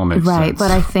 That all makes right, sense.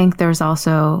 but I think there's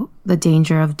also the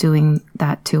danger of doing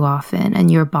that too often,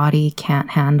 and your body can't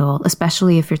handle,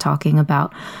 especially if you're talking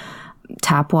about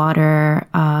tap water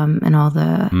and all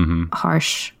the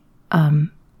harsh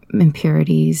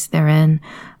impurities therein.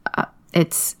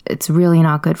 It's really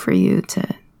not good for you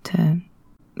to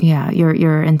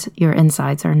your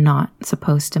insides are not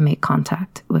supposed to make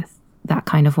contact with that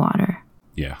kind of water.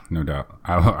 Yeah, no doubt.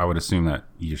 I would assume that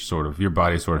your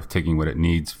body's sort of taking what it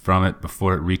needs from it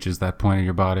before it reaches that point of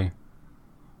your body,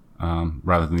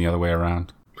 rather than the other way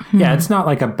around. Yeah, it's not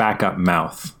like a backup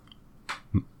mouth.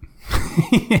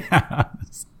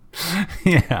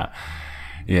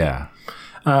 Yeah.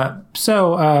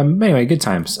 So anyway, good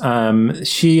times.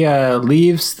 She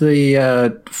leaves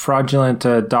the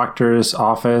fraudulent doctor's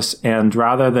office, and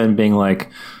rather than being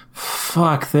like,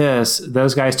 fuck this,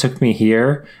 those guys took me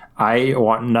here, I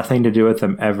want nothing to do with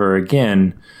them ever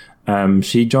again,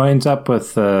 she joins up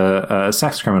with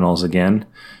sex criminals again,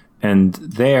 and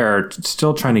they're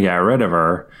still trying to get rid of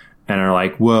her, and are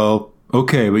like, "Well,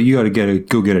 okay, but you got to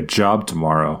go get a job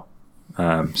tomorrow."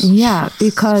 Yeah,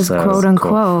 because so quote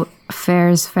unquote,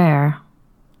 fair's fair.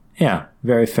 Yeah,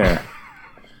 very fair.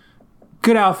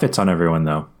 Good outfits on everyone,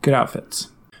 though. Good outfits.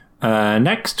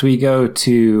 Next, we go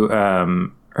to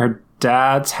her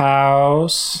dad's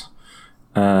house.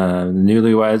 The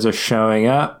newlyweds are showing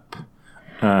up.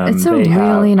 It's a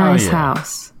really nice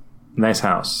house. Nice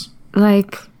house.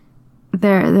 Like,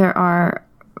 there are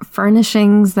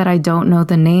furnishings that I don't know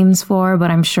the names for,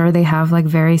 but I'm sure they have like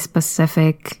very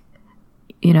specific,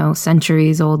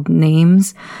 centuries old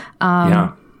names.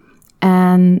 Yeah.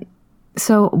 And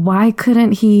so why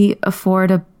couldn't he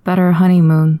afford a better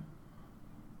honeymoon?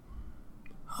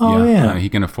 Oh, yeah. He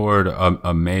can afford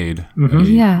a maid,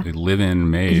 Yeah. a live-in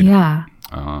maid. Yeah.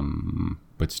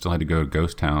 But still had to go to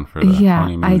Ghost Town for the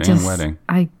honeymoon and wedding.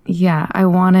 I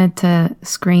wanted to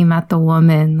scream at the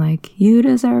woman, like, you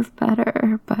deserve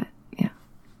better, but yeah.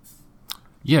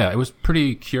 Yeah, it was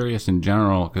pretty curious in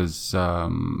general because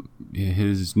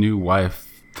his new wife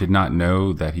did not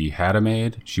know that he had a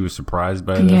maid. She was surprised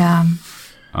by this. Yeah.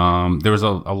 There was a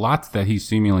lot that he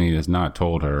seemingly has not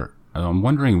told her. I'm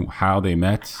wondering how they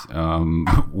met.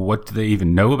 What do they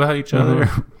even know about each other?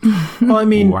 Well, I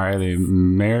mean, why are they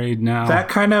married now? that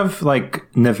kind of like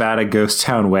Nevada ghost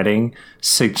town wedding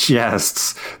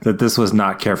suggests that this was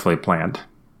not carefully planned.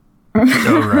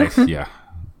 Oh, right. Yeah.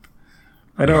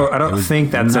 I don't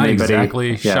think that's not anybody.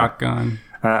 Exactly. Shotgun.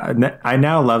 I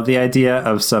now love the idea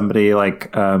of somebody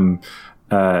like getting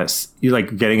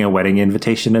a wedding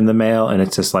invitation in the mail, and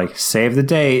it's just like, save the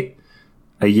date.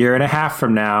 A year and a half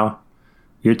from now,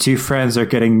 your two friends are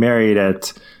getting married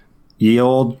at ye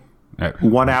old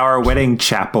 1 hour wedding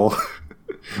chapel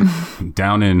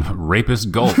down in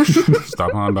Rapist Gulch.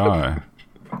 Stop on by.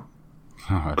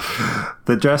 God.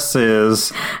 The dress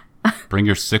is Bring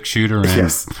your 6-shooter and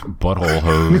Yes. butthole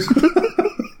hose.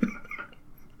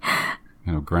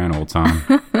 Grand old time.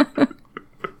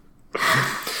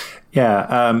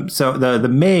 Yeah. So the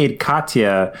maid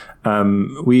Katya,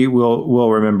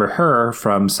 we'll remember her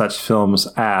from such films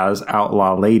as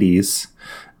Outlaw Ladies.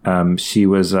 She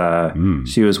was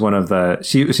one of the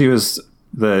she was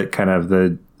the kind of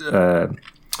the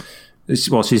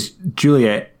she's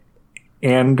Julia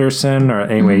Anderson, or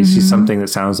anyway, she's something that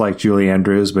sounds like Julie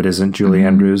Andrews but isn't Julie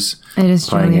Andrews. It is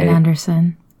Juliet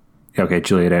Anderson. Okay,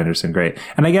 Juliet Anderson, great.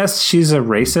 And I guess she's a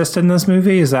racist in this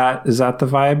movie. Is that the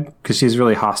vibe? Because she's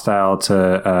really hostile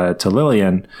to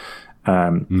Lillian,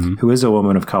 who is a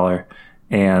woman of color,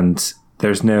 and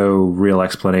there's no real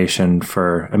explanation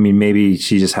for. I mean, maybe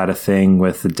she just had a thing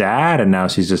with the dad, and now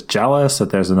she's just jealous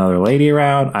that there's another lady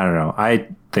around. I don't know. I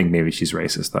think maybe she's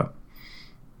racist, though.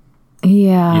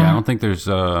 Yeah. Yeah, I don't think there's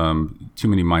too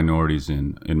many minorities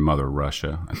in Mother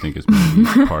Russia. I think it's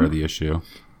maybe part of the issue.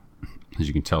 As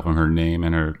you can tell from her name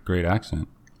and her great accent.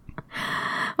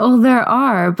 Well, there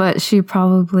are, but she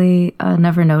probably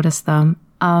never noticed them.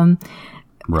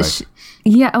 Right.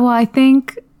 Well, I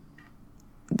think,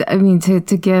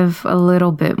 to give a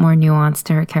little bit more nuance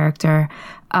to her character,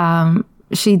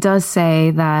 she does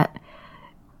say that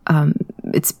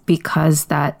it's because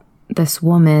that this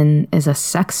woman is a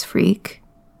sex freak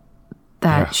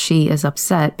that she is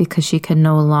upset because she can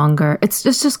no longer, it's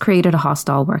just created a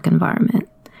hostile work environment.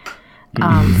 For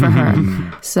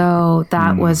her. So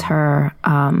that was her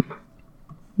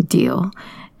deal.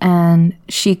 And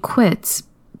she quits,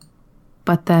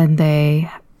 but then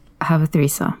they have a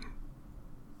threesome.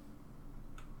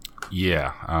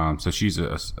 Yeah. So she's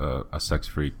a sex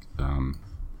freak.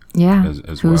 Yeah.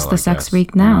 As Who's well, the I sex guess.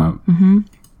 freak now?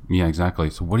 Yeah, exactly.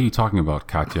 So what are you talking about,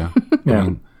 Katya?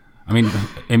 Yeah. I mean,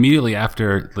 immediately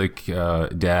after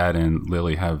Dad and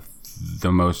Lily have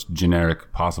the most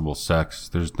generic possible sex,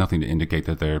 there's nothing to indicate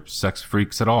that they're sex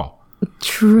freaks at all.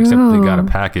 True. Except they got a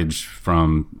package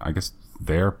from, I guess,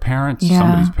 their parents,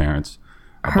 somebody's parents.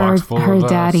 A box full her of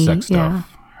daddy, sex stuff.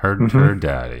 yeah. Her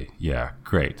daddy. Yeah,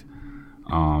 great.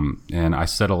 And I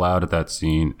said aloud at that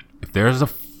scene, if there's a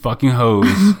fucking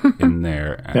hose in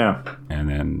there, Yeah. and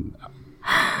then,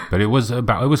 but it was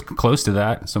close to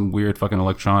that. Some weird fucking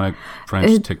electronic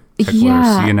French tickler sea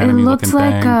it anemone looks looking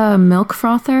like thing. a milk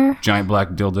frother. Giant black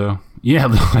dildo. Yeah,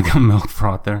 like a milk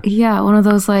frother. Yeah, one of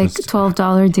those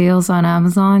 $12 deals on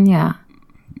Amazon. Yeah.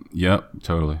 Yep,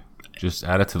 totally. Just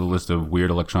add it to the list of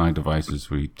weird electronic devices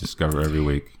we discover every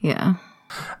week. Yeah.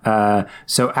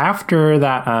 So after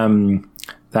that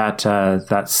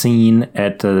that scene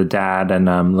at the dad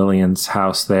and Lillian's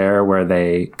house there, where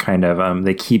they kind of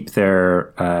they keep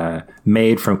their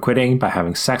maid from quitting by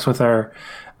having sex with her,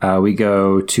 we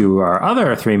go to our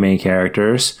other three main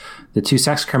characters, the two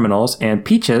sex criminals and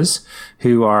Peaches,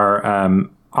 who are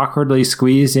awkwardly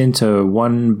squeezed into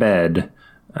one bed.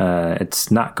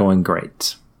 It's not going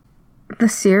great. The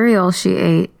cereal she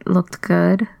ate looked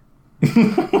good.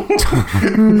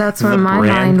 I mean, that's where my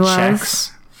mind was.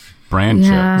 Checks. Brand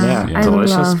Yeah. checks. Yeah, I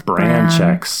delicious love brand bran.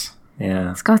 checks.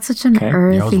 Yeah. It's got such an Okay.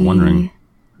 earthy Yeah, I was wondering.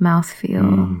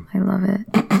 mouthfeel. I love it.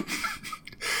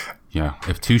 Yeah.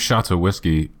 If 2 shots of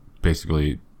whiskey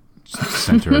basically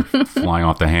sent her flying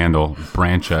off the handle,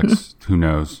 brand checks, who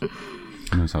knows?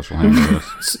 Who knows how she'll handle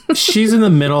this? She's in the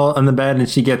middle on the bed and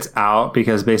she gets out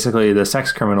because basically the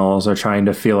sex criminals are trying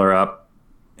to feel her up.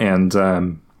 And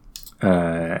they're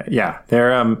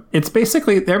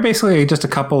basically just a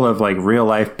couple of like real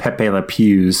life Pepe Le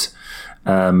Pews.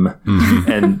 And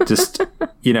just,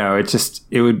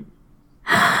 it would.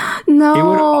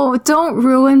 No, don't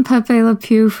ruin Pepe Le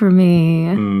Pew for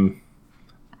me.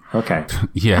 Okay.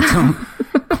 Yeah.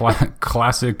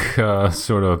 Classic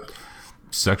sort of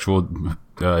sexual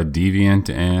deviant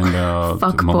and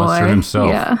Fuck molester boy. himself.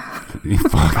 Yeah.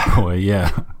 Fuck boy, yeah.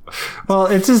 Well,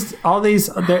 it's just all these,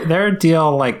 their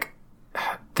deal, like,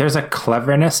 there's a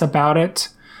cleverness about it.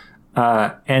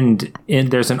 And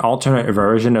there's an alternate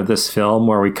version of this film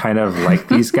where we kind of like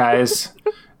these guys,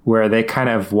 where they kind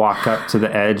of walk up to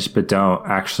the edge but don't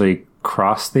actually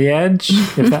cross the edge,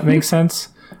 if that makes sense.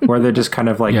 Where they're just kind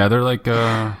of like... Yeah, they're like...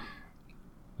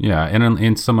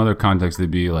 in some other context, they'd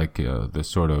be like this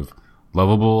sort of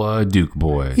lovable Duke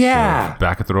boys. Yeah.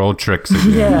 Back at their old tricks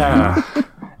again. Yeah.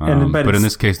 But in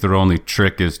this case, their only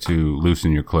trick is to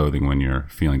loosen your clothing when you're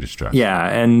feeling distressed. Yeah,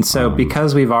 and so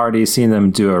because we've already seen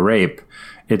them do a rape,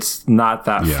 it's not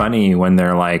that funny when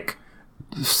they're like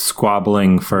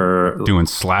squabbling for doing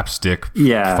slapstick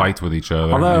fights with each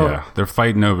other. Although, they're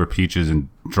fighting over Peaches and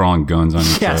drawing guns on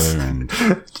each Yes. other. And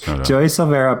Joey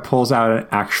Silvera pulls out an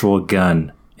actual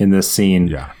gun in this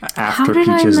scene after How did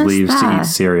I Peaches miss leaves to that? eat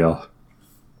cereal.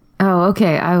 Oh,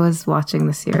 okay. I was watching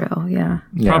the cereal. Yeah.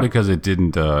 Probably because it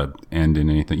didn't end in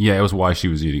anything. Yeah, it was why she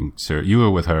was eating cereal. You were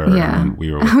with her, Yeah. and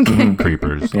we were with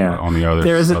Creepers on the other.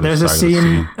 There's other a side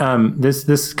scene. of the scene.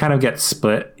 This kind of gets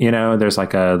split. There's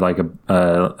like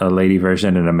a lady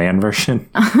version and a man version,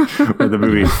 where the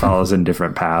movie follows in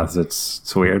different paths.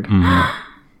 It's weird.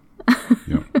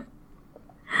 Yep.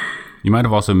 You might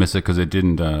have also missed it because it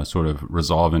didn't sort of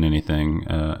resolve in anything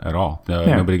at all.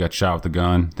 Nobody got shot with the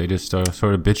gun. They just sort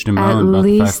of bitched and At moaned about the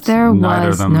least fact there neither of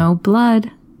was them. no blood.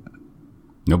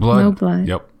 No blood. No blood.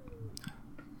 Yep.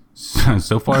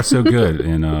 So far, so good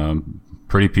in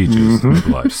Pretty Peaches. No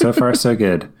blood. So far, so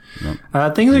good. Things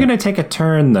are going to take a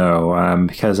turn, though,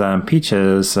 because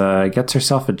Peaches gets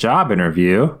herself a job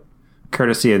interview,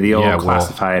 courtesy of the old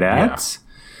classified ads.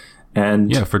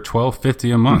 And for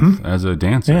 $12.50 a month as a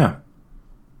dancer. Yeah.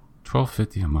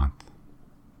 $12.50 a month.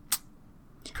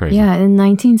 Crazy. Yeah, in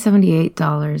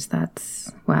 $1978, that's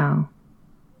wow.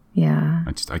 Yeah.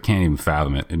 I can't even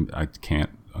fathom it. I can't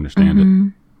understand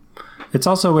it. It's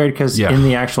also weird because in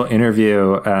the actual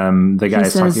interview, the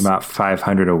guy's says, talking about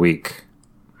 $500 a week.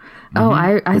 Oh,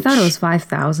 I thought it was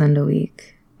 $5,000 a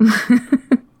week.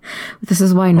 This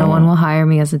is why no one will hire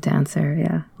me as a dancer.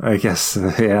 Yeah. I guess,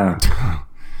 yeah.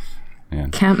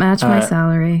 Man. Can't match my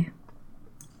salary.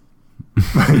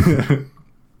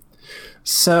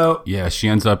 So yeah, she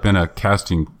ends up in a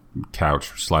casting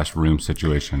couch / room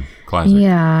situation. Classic.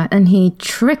 Yeah, and he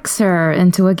tricks her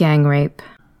into a gang rape.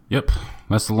 Yep,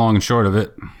 that's the long and short of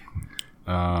it.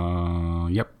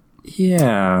 Yep.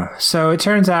 Yeah. So it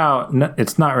turns out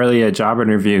it's not really a job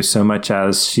interview so much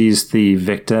as she's the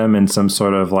victim in some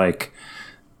sort of like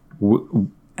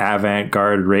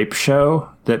avant-garde rape show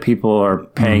that people are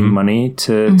paying money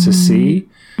to see.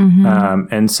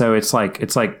 And so it's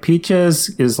like Peaches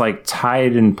is like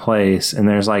tied in place and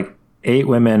there's like 8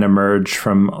 women emerge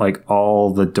from like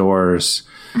all the doors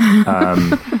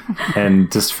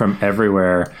and just from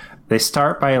everywhere. They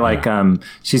start by like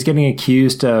she's getting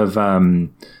accused of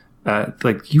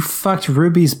like you fucked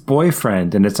Ruby's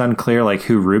boyfriend, and it's unclear like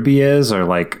who Ruby is or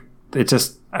like it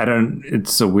just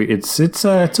it's a weird scene.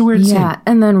 Yeah,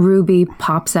 and then Ruby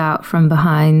pops out from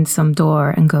behind some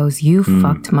door and goes, "You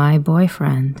fucked my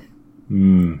boyfriend."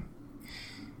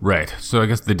 Right. So I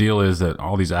guess the deal is that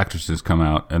all these actresses come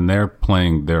out and they're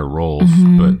playing their roles,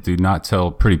 but do not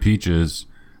tell Pretty Peaches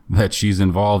that she's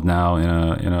involved now in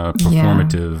a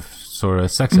performative sort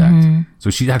of sex act. So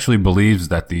she actually believes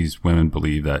that these women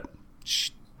believe that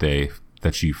she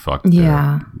fucked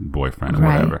their boyfriend or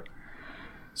whatever.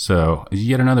 So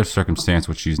yet another circumstance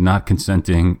which she's not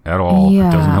consenting at all,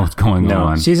 doesn't know what's going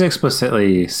on. She's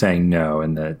explicitly saying no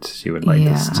and that she would like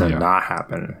this to not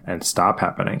happen and stop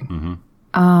happening.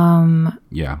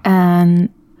 Yeah. And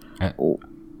Uh,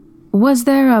 was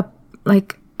there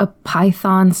a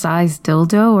python-sized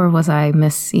dildo, or was I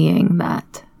misseeing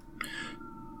that?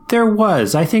 There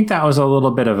was. I think that was a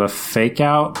little bit of a fake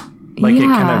out. Like it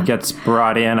kind Yeah. of gets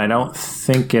brought in. I don't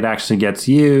think it actually gets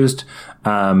used.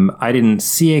 I didn't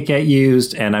see it get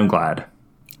used, and I'm glad.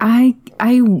 I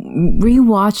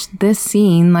rewatched this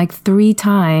scene like 3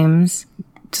 times,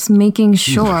 just making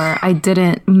sure I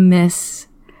didn't miss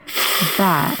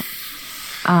that.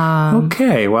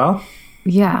 Okay, well,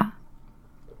 Yeah.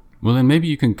 Well, then maybe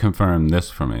you can confirm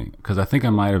this for me, because I think I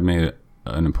might have made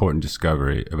an important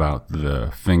discovery about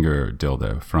the finger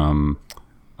dildo from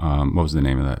what was the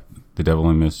name of that? The Devil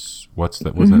and Miss. What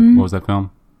was that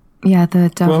film? Yeah, the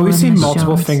Devil well, we've and seen Miss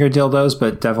multiple Jones. finger dildos,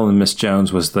 but Devil and Miss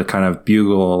Jones was the kind of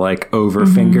bugle, like over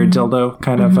finger dildo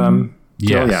kind of deal.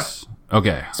 Yeah, Yes.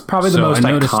 Okay. it's probably the So most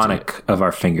I noticed- iconic of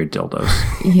our finger dildos.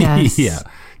 Yes. Yeah,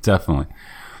 definitely.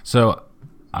 So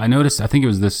I noticed, I think it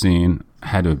was this scene,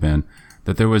 had to have been,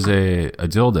 that there was a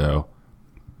dildo,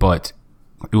 but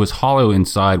it was hollow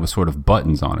inside with sort of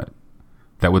buttons on it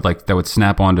that would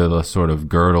snap onto the sort of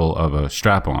girdle of a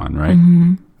strap on, right?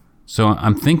 So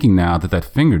I'm thinking now that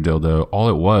finger dildo, all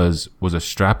it was a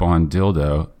strap on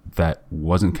dildo that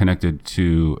wasn't connected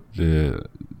to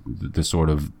the sort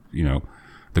of,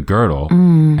 the girdle,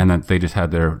 and that they just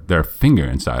had their finger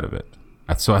inside of it.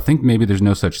 So I think maybe there's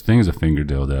no such thing as a finger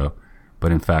dildo,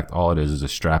 but in fact, all it is a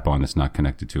strap on that's not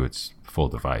connected to its full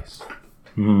device.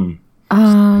 You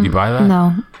buy that?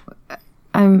 No.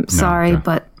 I'm sorry, okay.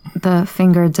 but the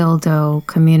finger dildo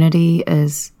community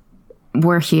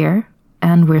we're here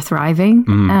and we're thriving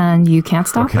and you can't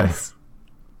stop Okay. us.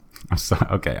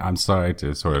 I'm sorry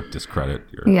to sort of discredit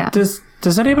your... Yeah.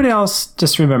 Does anybody else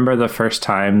just remember the first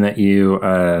time that you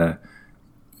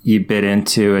bit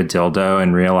into a dildo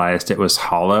and realized it was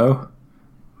hollow?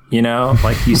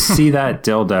 Like you see that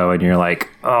dildo and you're like,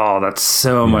 oh, that's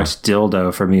so much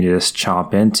dildo for me to just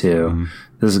chomp into.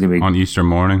 This is gonna be On Easter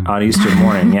morning? on Easter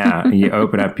morning. Yeah, you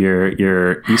open up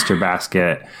your Easter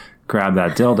basket, grab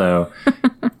that dildo,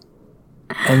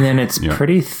 and then it's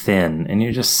pretty thin, and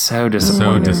you're just so so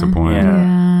disappointed. disappointed.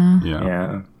 Yeah. Yeah.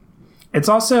 Yeah. It's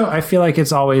also, I feel like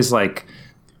it's always like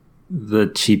the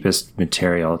cheapest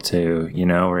material too,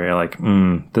 where you're like,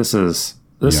 this is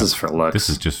for looks.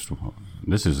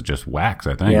 This is just wax,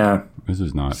 I think. Yeah. This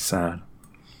is not Sad.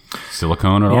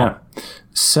 silicone at Yeah. all.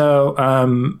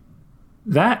 So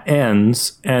that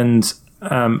ends, and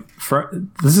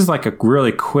this is like a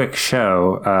really quick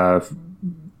show,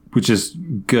 which is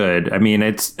good. I mean,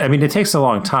 it takes a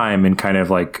long time, and kind of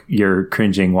like you're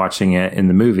cringing watching it in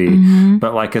the movie.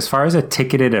 But like as far as a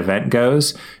ticketed event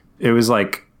goes, it was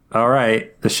like, all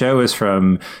right, the show is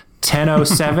from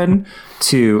 10:07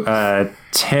 to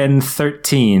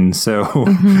 10:13, so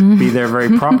be there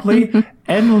very promptly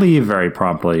and leave very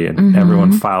promptly, and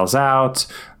everyone files out.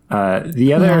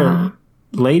 The other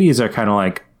ladies are kind of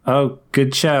like, oh,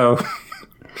 good show.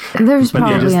 There's But they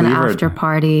probably just an leave her- after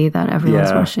party that everyone's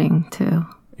Yeah. rushing to.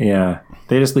 Yeah,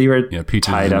 they just leave her Yeah, Peaches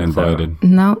tied isn't up though, invited.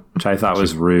 No. which I thought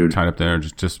was rude. Tied up there,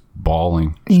 just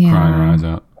bawling, just Yeah. crying her eyes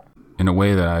out. In a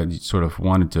way that I sort of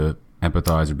wanted to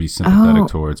empathize or be sympathetic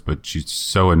towards, but she's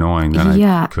so annoying that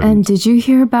Yeah. I couldn't. And did you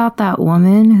hear about that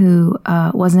woman who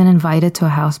wasn't invited to a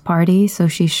house party, so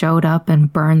she showed up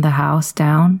and burned the house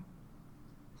down?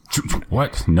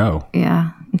 What? No. Yeah.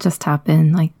 It just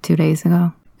happened like 2 days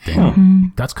ago.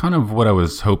 Damn. That's kind of what I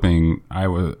was hoping. I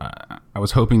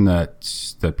was hoping that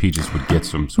Peaches would get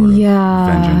some sort of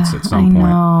vengeance at some point.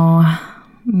 No.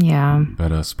 Yeah.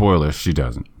 But spoilers, she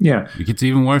doesn't. Yeah. It gets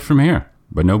even worse from here,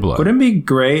 but no blood. Wouldn't it be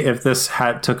great if this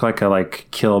hat took like a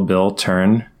Kill Bill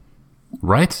turn?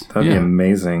 Right? That'd be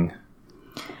amazing.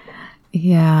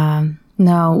 Yeah.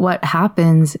 No, what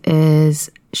happens is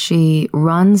she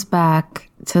runs back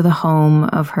to the home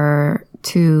of her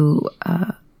 2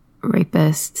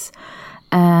 rapists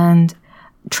and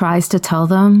tries to tell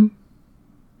them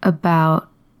about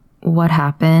what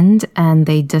happened, and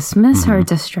they dismiss her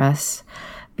distress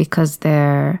because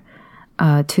they're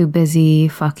too busy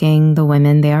fucking the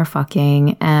women they are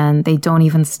fucking, and they don't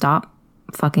even stop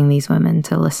fucking these women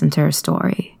to listen to her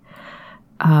story.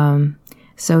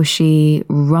 So she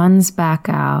runs back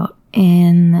out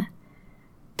in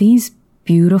these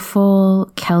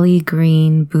beautiful Kelly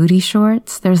green booty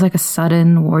shorts. There's like a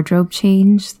sudden wardrobe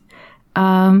change.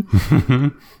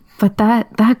 But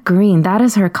that green, that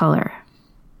is her color.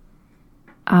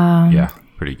 Yeah,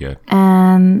 pretty good.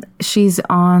 And she's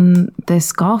on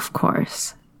this golf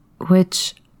course,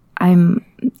 which I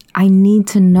need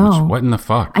to know. What in the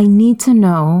fuck? I need to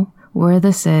know where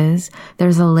this is.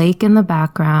 There's a lake in the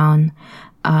background.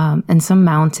 and some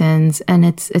mountains, and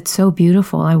it's so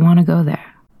beautiful. I want to go there.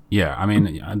 Yeah, I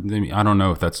mean, I don't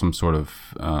know if that's some sort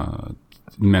of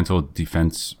mental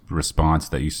defense response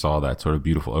that you saw that sort of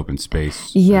beautiful open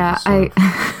space. Yeah,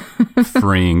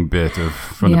 freeing bit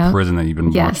from the prison that you've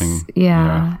been watching.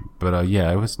 Yeah. But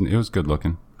it was good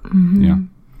looking. Mm-hmm. Yeah.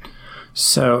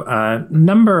 So,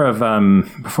 number of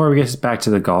before we get back to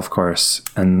the golf course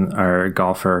and our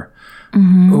golfer.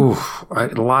 Mm-hmm. Ooh, a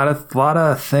lot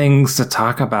of things to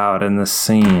talk about in this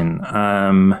scene.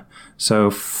 So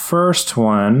first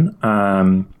one,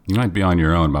 you might be on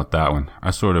your own about that one.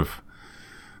 I sort of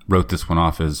wrote this one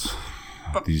off as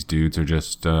these dudes are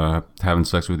just having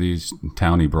sex with these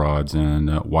townie broads, and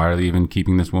why are they even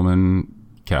keeping this woman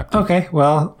captive? Okay,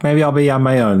 well, maybe I'll be on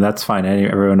my own. That's fine.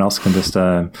 Everyone else can just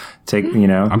take,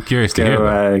 I'm curious to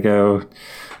hear go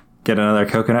get another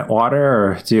coconut water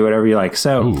or do whatever you like.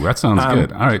 So, ooh, that sounds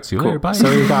good. All right, see you later. Bye. So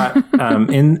we've got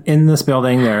in this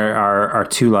building there are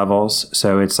two levels.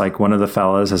 So it's like one of the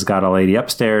fellas has got a lady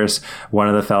upstairs, one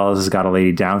of the fellas has got a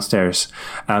lady downstairs.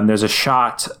 There's a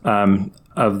shot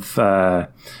of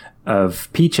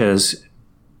Peaches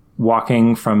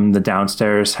walking from the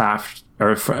downstairs half,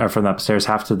 or from the upstairs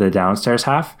half to the downstairs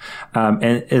half.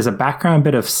 And as a background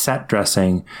bit of set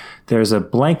dressing, there's a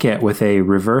blanket with a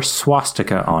reverse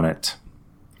swastika on it.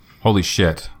 Holy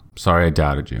shit. Sorry, I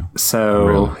doubted you. So,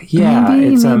 really? Yeah.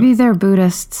 Maybe they're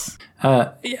Buddhists.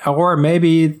 Or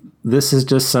maybe this is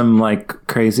just some like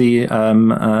crazy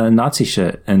Nazi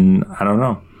shit, and I don't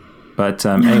know. But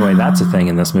anyway, that's a thing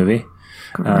in this movie.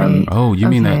 Great. You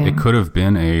mean that it could have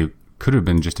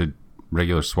been just a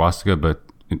regular swastika, but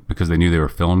because they knew they were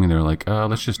filming, they were like,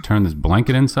 let's just turn this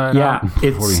blanket inside out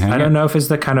before we hang it? I don't know if it's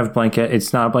the kind of blanket.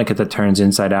 It's not a blanket that turns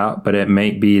inside out, but it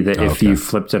may be that if you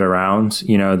flipped it around,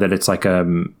 that it's like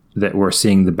that we're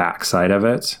seeing the backside of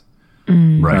it.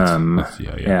 Right.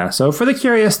 Yeah. So for the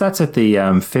curious, that's at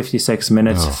the 56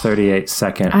 minutes, 38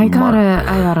 second I mark.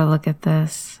 gotta look at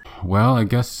this. Well, I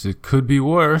guess it could be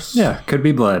worse. Yeah, could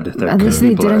be blood. At least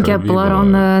they didn't get blood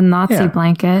on the Nazi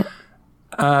blanket.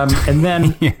 And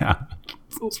then yeah.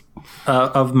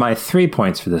 Of my 3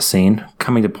 points for this scene,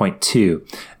 coming to point 2.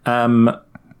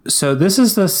 So this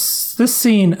is this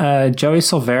scene. Joey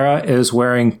Silvera is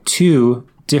wearing 2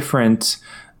 different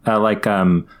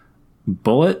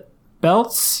bullet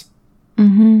belts.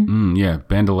 Mm-hmm. Yeah,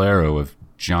 bandolero with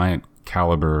giant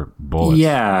caliber bullets.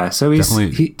 Yeah, so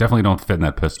definitely don't fit in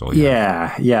that pistol.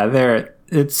 Yeah.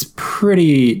 That's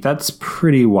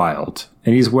pretty wild.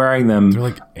 And he's wearing them. They're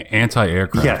like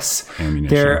anti-aircraft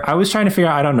ammunition. I was trying to figure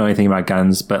out, I don't know anything about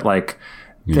guns, but like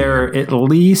they're at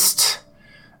least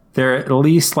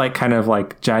like kind of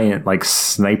like giant like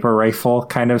sniper rifle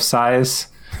kind of size.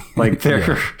 Like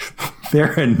they're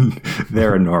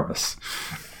enormous.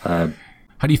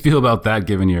 How do you feel about that,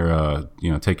 given your,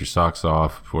 take your socks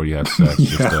off before you have sex?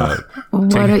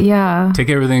 Take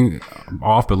everything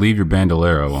off, but leave your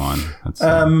bandolero on. That's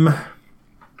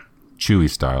Chewy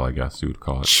style, I guess you would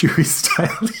call it. Chewy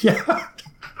style, yeah.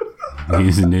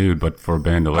 He's nude, but for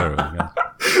bandolero, I guess.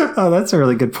 Oh, that's a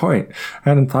really good point. I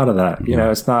hadn't thought of that.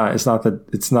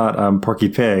 It's not Porky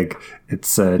Pig.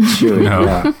 It's Chewy.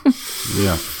 No.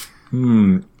 Yeah.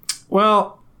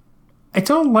 Well, I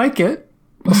don't like it.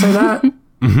 I'll say that.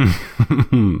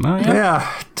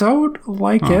 Don't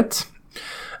like it.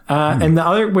 And the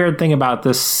other weird thing about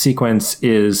this sequence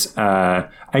is,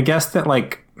 I guess that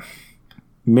like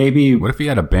maybe. What if he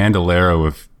had a bandolero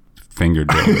with finger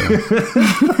dildo?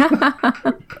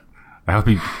 That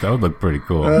would look pretty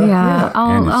cool.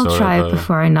 I'll try it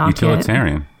before I knock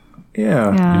utilitarian. it.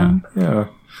 Yeah.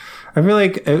 I feel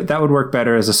like that would work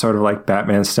better as a sort of like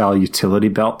Batman style utility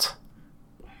belt.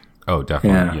 Oh,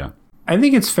 definitely. Yeah. I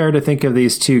think it's fair to think of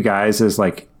these two guys as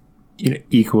like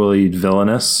equally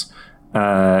villainous.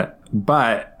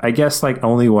 But I guess like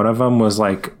only one of them was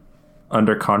like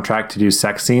under contract to do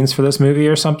sex scenes for this movie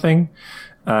or something.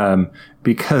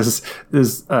 Because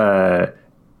this,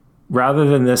 rather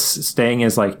than this staying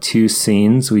as like 2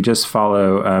 scenes, we just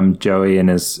follow Joey and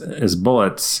his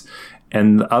bullets,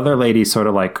 and the other lady sort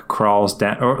of like crawls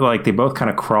down, or like they both kind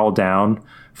of crawl down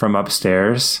from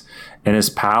upstairs, and his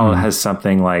pal has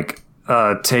something like,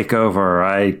 take over,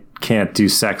 I can't do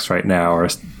sex right now, or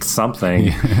something.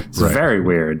 It's very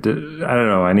weird. I don't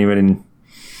know.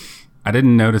 I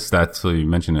didn't notice that till you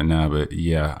mentioned it now, but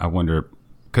yeah, I wonder,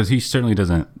 because he certainly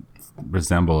doesn't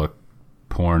resemble a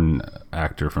porn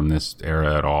actor from this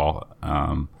era at all.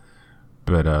 I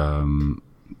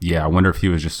wonder if he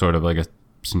was just sort of like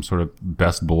some sort of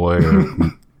best boy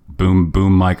or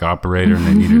boom mic operator, and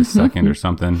they needed a second or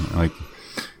something. Like,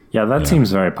 Yeah, that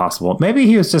seems very possible. Maybe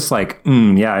he was just like,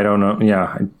 yeah, I don't know.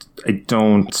 Yeah, I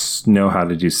don't know how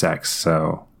to do sex.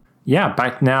 So, yeah,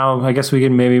 back now, I guess we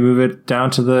can maybe move it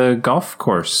down to the golf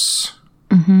course.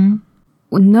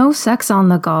 No sex on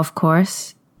the golf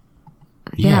course.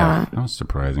 Yeah, that was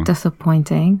surprising.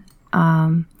 Disappointing.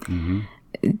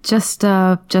 Just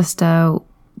a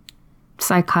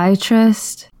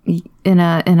psychiatrist in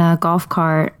a golf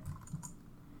cart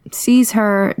sees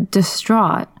her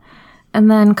distraught and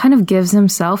then kind of gives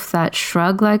himself that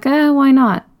shrug like, why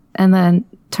not? And then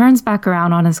turns back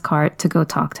around on his cart to go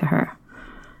talk to her.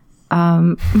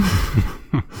 And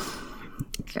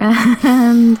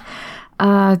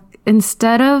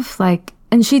instead of like,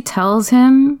 and she tells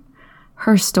him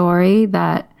her story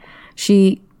that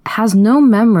she has no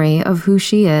memory of who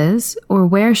she is or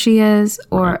where she is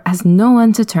or has no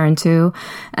one to turn to.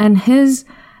 And his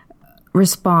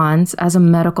response as a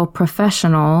medical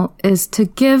professional is to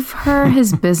give her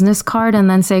his business card and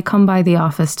then say, come by the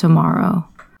office tomorrow.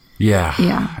 Yeah.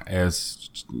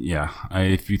 Yeah.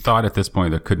 If you thought at this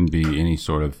point there couldn't be any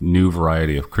sort of new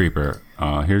variety of creeper,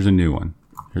 here's a new one.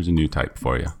 Here's a new type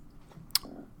for you.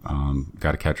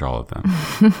 Got to catch all of them.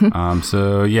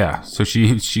 So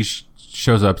she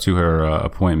shows up to her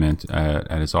appointment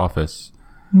at his office,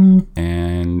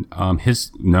 and So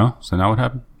now what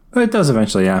happened? It does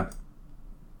eventually, yeah.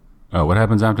 Oh, what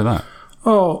happens after that?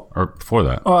 Oh, or before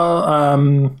that?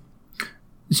 Well,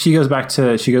 she goes back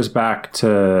to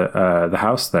the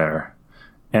house there,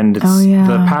 and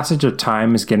the passage of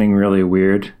time is getting really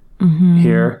weird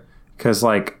here because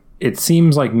like it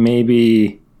seems like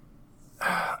maybe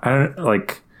I don't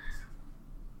like.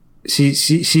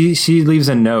 She leaves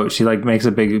a note. She like makes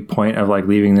a big point of like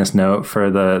leaving this note for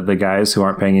the guys who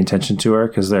aren't paying attention to her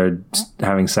because they're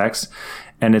having sex,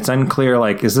 and it's unclear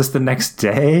like is this the next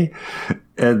day,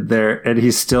 and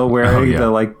he's still wearing the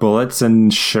like bullets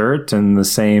and shirt and the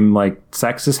same like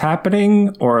sex is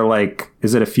happening, or like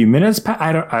is it a few minutes?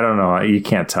 I don't know. You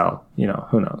can't tell. You know,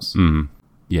 who knows?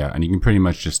 Yeah, and you can pretty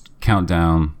much just count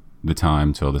down the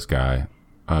time till this guy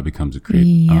becomes a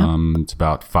creep. Yep. It's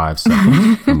about 5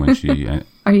 seconds from when she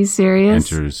Are you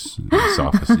serious? enters his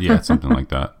office. Yeah, it's something like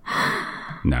that.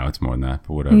 No, it's more than that,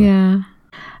 but whatever. Yeah.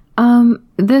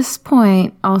 This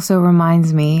point also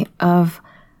reminds me of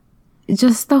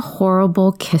just the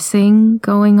horrible kissing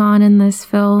going on in this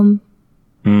film.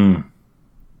 On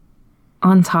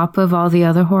top of all the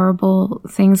other horrible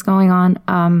things going on.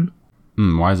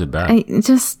 Why is it bad?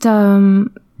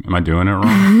 Am I doing it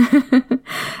wrong?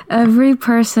 Every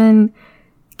person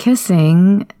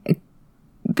kissing,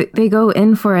 they go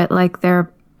in for it like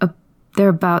they're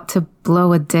about to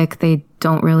blow a dick they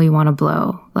don't really want to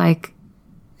blow. Like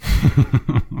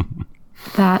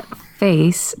that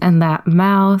face and that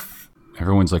mouth.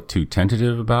 Everyone's like too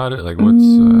tentative about it. Like what's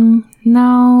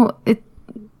No,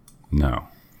 no.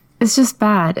 It's just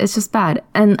bad. It's just bad.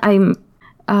 And I'm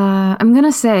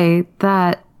gonna say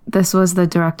that this was the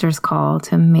director's call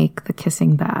to make the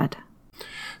kissing bad.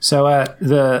 So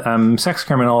the sex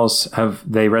criminals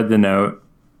they read the note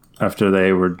after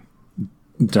they were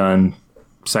done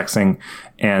sexing,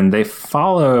 and they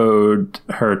followed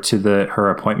her to her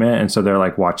appointment, and so they're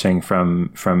like watching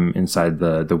from inside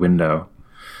the window.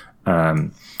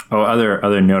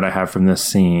 Other note I have from this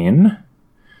scene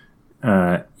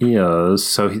is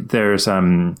so there's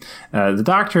the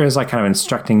doctor is like kind of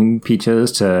instructing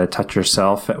Peaches to touch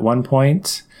herself at one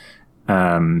point.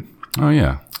 Oh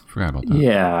yeah, forgot about that.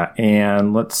 Yeah,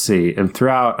 and let's see, and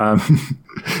throughout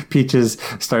Peaches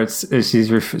starts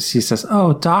she says,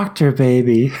 "Oh, doctor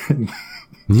baby."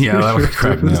 Yeah, that would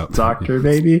crack me up. Doctor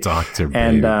baby. Doctor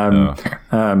baby. And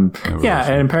and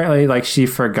apparently like she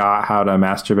forgot how to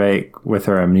masturbate with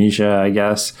her amnesia, I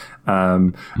guess.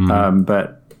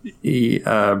 But he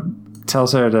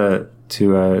tells her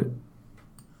to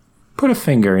put a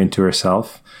finger into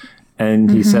herself, and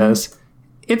he says,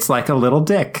 "It's like a little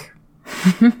dick."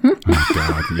 Oh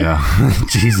God, yeah.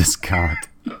 Jesus God.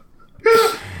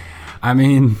 I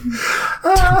mean,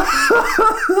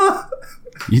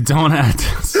 you don't have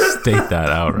to state that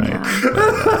outright.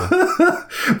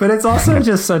 But it's also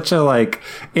just such a like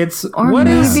it's or what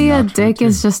maybe is a dick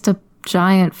is just a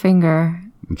giant finger.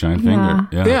 Giant finger.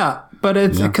 Yeah. But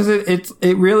it's because it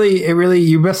really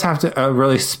you must have a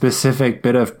really specific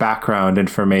bit of background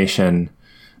information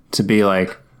to be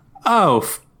like, oh,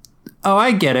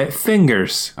 I get it.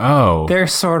 Fingers. Oh, they're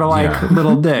sort of like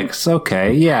little dicks.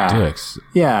 Okay, yeah, dicks.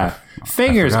 Yeah,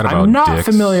 fingers. I'm not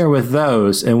familiar with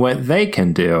those and what they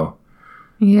can do.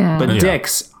 Yeah, but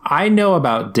dicks, I know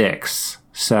about dicks.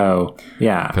 So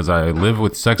yeah, because I live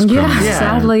with sex criminals. Yeah,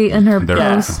 sadly, in her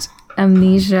post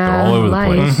amnesia all over life.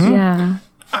 the place. Yeah.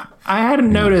 I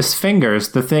hadn't noticed fingers,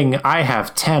 the thing I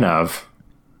have 10 of,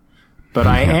 but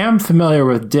I am familiar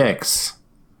with dicks.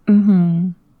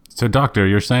 So, Doctor,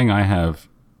 you're saying I have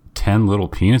 10 little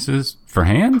penises for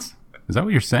hands? Is that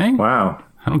what you're saying? Wow.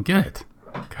 I don't get it.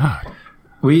 God.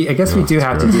 I guess we do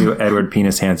have to do Edward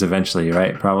Penis Hands eventually,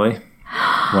 right? Probably.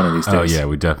 One of these days. Oh, yeah,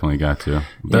 we definitely got to.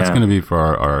 That's going to be for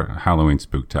our Halloween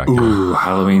spooktacular. Ooh,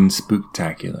 Halloween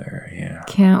spooktacular. Yeah.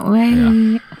 Can't wait.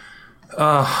 Yeah.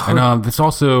 And it's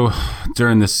also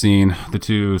during this scene, the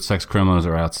two sex criminals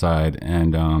are outside,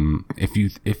 and if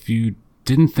you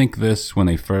didn't think this when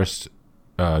they first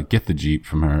get the Jeep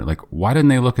from her, like, why didn't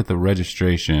they look at the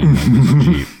registration of this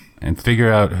Jeep and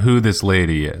figure out who this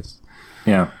lady is?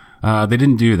 Yeah. They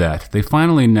didn't do that. They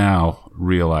finally now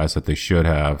realize that they should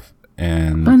have,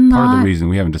 and part of the reason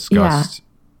we haven't discussed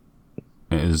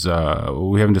is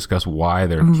we haven't discussed why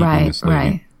they're keeping this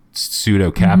lady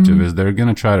pseudo captive. Is they're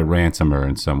going to try to ransom her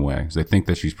in some way because they think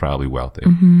that she's probably wealthy.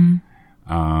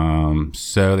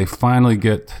 So they finally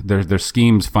get their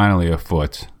schemes finally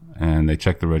afoot, and they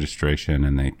check the registration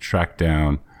and they track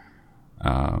down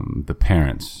the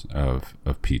parents of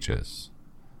Peaches.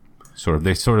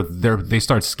 They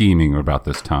start scheming about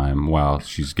this time while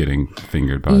she's getting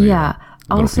fingered by the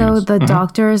also penis. the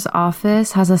doctor's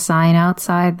office has a sign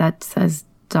outside that says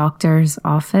doctor's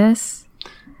office.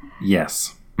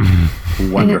 Yes.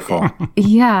 Wonderful.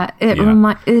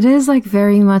 It is like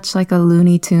very much like a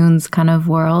Looney Tunes kind of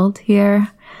world here,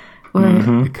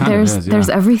 where there's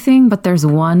everything, but there's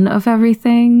one of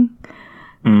everything.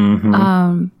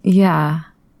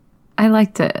 I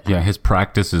liked it. Yeah, his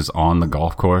practice is on the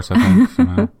golf course, I think.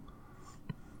 Somehow.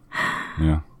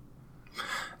 Yeah.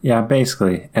 Yeah,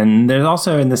 basically. And there's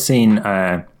also in the scene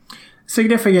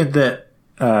significant that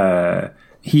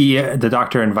the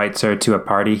doctor invites her to a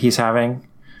party he's having.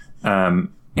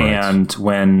 And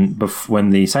when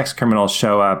the sex criminals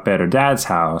show up at her dad's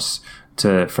house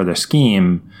for their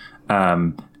scheme,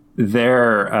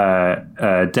 their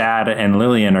dad and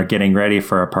Lillian are getting ready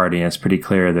for a party, and it's pretty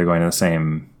clear they're going to the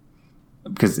same.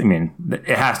 Because it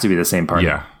has to be the same party.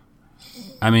 Yeah,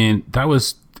 that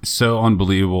was so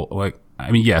unbelievable. Like,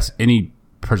 yes, any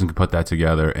person could put that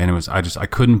together, and it was. I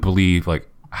couldn't believe like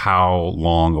how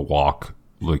long a walk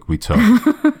like we took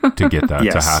to get that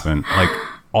to happen.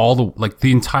 Like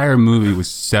the entire movie was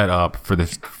set up for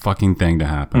this fucking thing to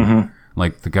happen.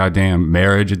 Like the goddamn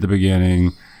marriage at the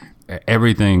beginning,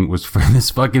 everything was for this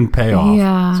fucking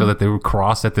payoff, so that they would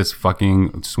cross at this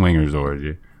fucking swingers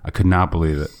orgy. I could not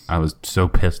believe it. I was so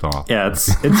pissed off. Yeah,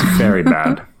 it's very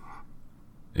bad.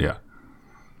 Yeah.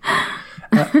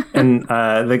 And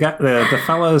the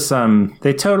fellows,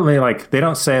 they totally they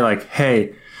don't say like,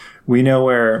 hey, we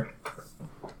know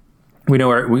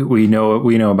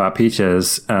about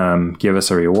Peaches. Give us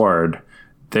a reward.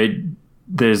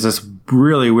 There's this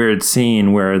really weird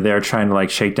scene where they're trying to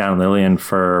shake down Lillian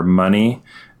for money,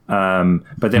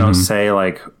 but they don't say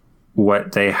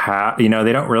what they have. They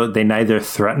don't really. They neither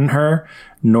threaten her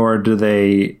nor do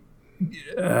they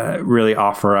really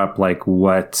offer up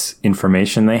what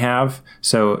information they have.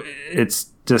 So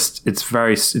it's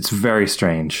very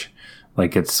strange.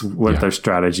 It's what their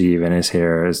strategy even is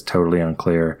here is totally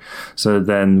unclear. So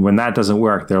then when that doesn't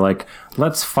work, they're like,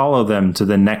 let's follow them to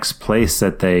the next place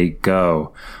that they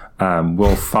go.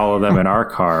 We'll follow them in our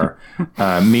car.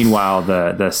 Meanwhile,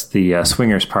 the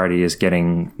swingers party is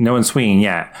getting, no one's swinging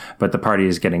yet, but the party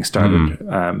is getting started.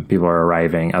 People are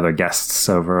arriving, other guests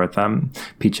over with them,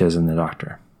 Peaches and the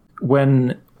doctor.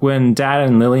 When Dad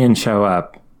and Lillian show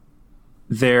up,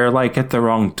 they're at the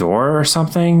wrong door or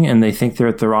something, and they think they're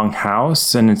at the wrong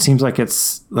house, and it seems like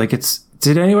it's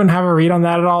did anyone have a read on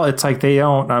that at all? It's they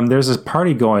don't there's this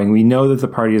party going, we know that the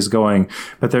party is going,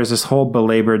 but there's this whole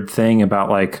belabored thing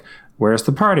about where's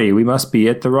the party, we must be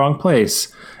at the wrong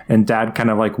place, and Dad kind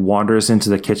of wanders into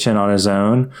the kitchen on his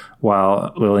own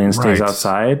while Lillian stays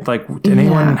outside. Did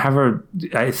anyone have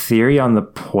a theory on the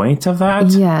point of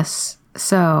that? Yes,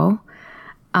 so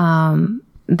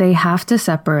they have to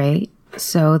separate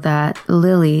so that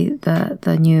Lily,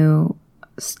 the new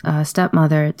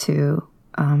stepmother to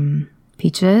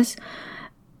Peaches,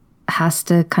 has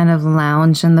to kind of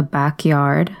lounge in the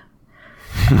backyard.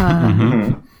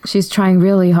 She's trying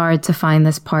really hard to find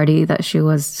this party that she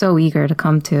was so eager to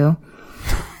come to.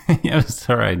 Yeah, it was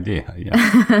her idea.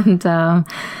 Yeah.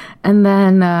 and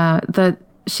then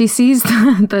she sees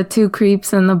the two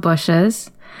creeps in the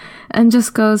bushes and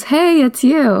just goes, "Hey, it's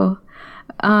you."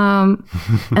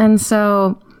 And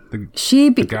so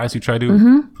the guys who try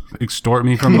to extort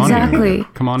me for money. Exactly.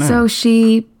 Come on in. So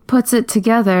she puts it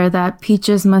together that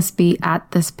Peaches must be at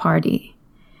this party.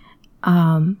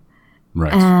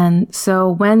 Right. And so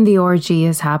when the orgy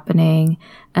is happening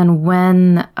and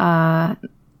when,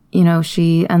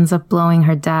 she ends up blowing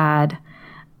her dad,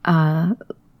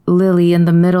 Lily, in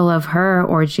the middle of her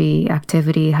orgy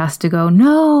activity, has to go,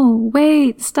 no,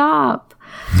 wait, stop.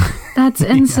 That's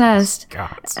incest.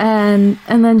 Yes, and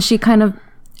then she kind of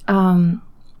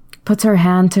puts her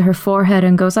hand to her forehead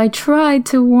and goes, I tried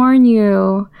to warn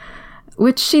you,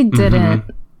 which she didn't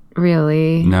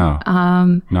really. No,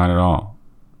 not at all.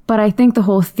 But I think the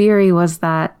whole theory was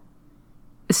that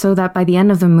so that by the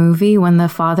end of the movie, when the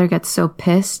father gets so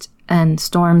pissed and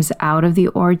storms out of the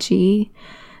orgy,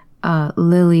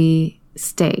 Lily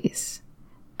stays.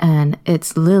 And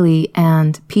it's Lily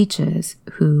and Peaches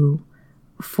who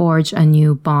forge a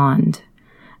new bond.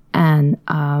 And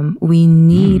we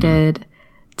needed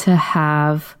to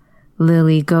have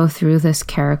Lily go through this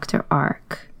character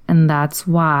arc. And that's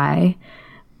why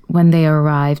when they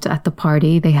arrived at the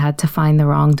party, they had to find the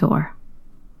wrong door.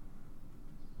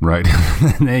 Right.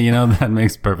 That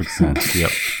makes perfect sense.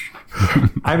 Yep.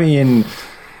 I mean,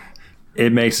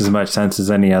 it makes as much sense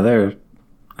as any other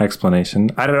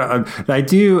explanation. I don't know.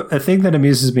 A thing that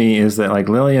amuses me is that like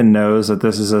Lillian knows that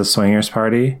this is a swingers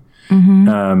party.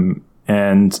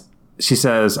 And she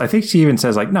says, I think she even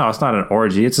says like, no, it's not an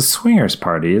orgy. It's a swingers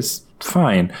party. It's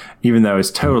fine. Even though it's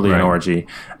totally an orgy.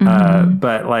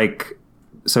 But like,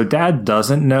 so dad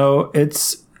doesn't know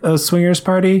it's a swingers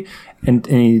party. And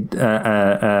he,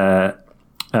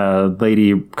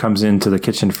 lady comes into the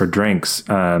kitchen for drinks,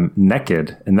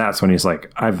 naked. And that's when he's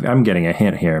like, I'm getting a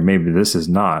hint here. Maybe this is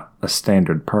not a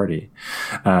standard party.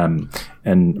 And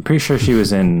I'm pretty sure she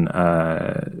was in,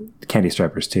 Candy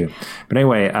Stripers too. But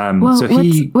anyway,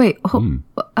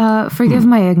 forgive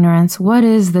my ignorance. What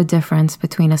is the difference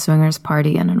between a swingers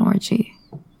party and an orgy?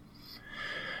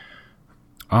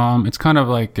 It's kind of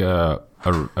like a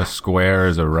square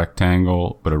is a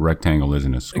rectangle, but a rectangle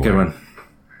isn't a square. A good one.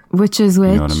 Which is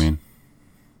which? You know what I mean?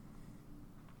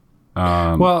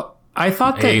 Well, I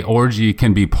thought that a orgy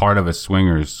can be part of a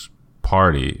swingers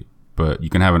party, but you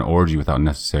can have an orgy without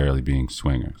necessarily being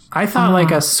swingers. I thought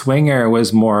like a swinger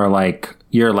was more like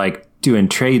you're like doing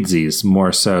tradesies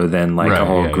more so than like a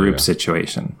whole group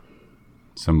situation.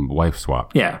 Some wife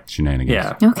swap. Yeah.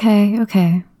 Shenanigans. Yeah.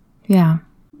 Okay. Yeah.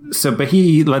 So, but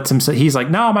he lets him say, he's like,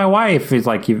 no, my wife. He's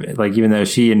like, even though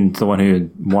she and the one who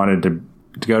wanted to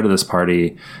go to this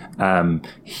party,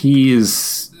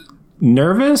 he's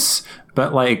nervous,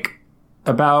 but like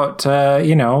about,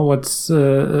 what's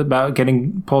about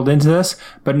getting pulled into this,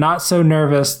 but not so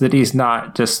nervous that he's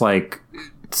not just like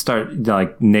start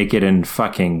like naked and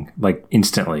fucking like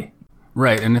instantly.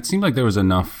 Right. And it seemed like there was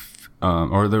enough,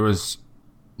 or there was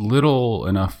little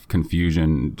enough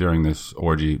confusion during this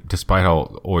orgy, despite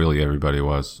how oily everybody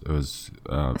was. It was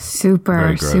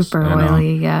super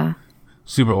oily, yeah.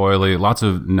 Super oily. Lots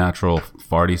of natural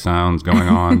farty sounds going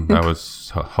on. That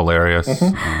was hilarious.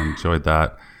 I enjoyed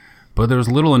that. But there was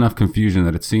little enough confusion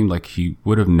that it seemed like he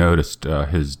would have noticed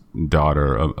his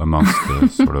daughter amongst the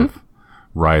sort of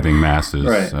writhing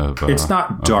masses of it's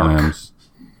not dark. Limbs.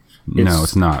 No,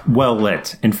 it's not. Well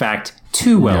lit. In fact,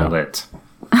 too well lit.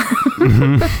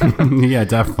 Yeah,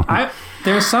 definitely.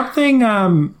 There's something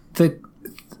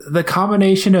the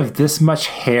combination of this much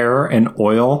hair and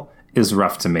oil is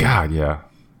rough to me. God, yeah,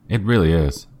 it really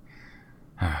is.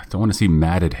 Don't want to see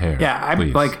matted hair. Yeah,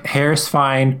 I'm like hair's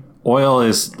fine, oil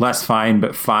is less fine,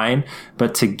 but fine.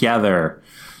 But together,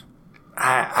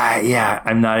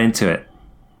 I'm not into it.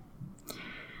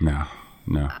 No.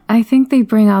 I think they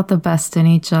bring out the best in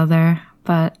each other,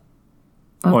 but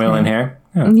okay. Oil and hair.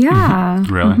 Yeah.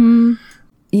 Really?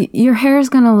 Your hair is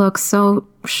going to look so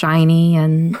shiny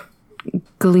and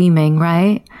gleaming,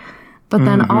 right? But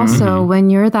then also, when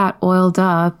you're that oiled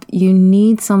up, you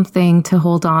need something to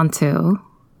hold on to.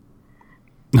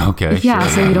 Okay. Yeah,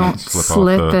 sure. So you don't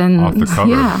slip off and the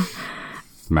cover. Yeah.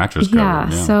 Mattress cover. Yeah,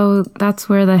 so that's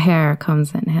where the hair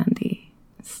comes in handy.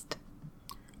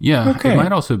 Yeah, okay. It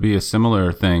might also be a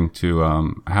similar thing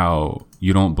to how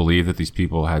you don't believe that these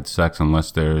people had sex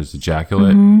unless there's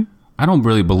ejaculate. I don't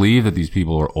really believe that these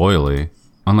people are oily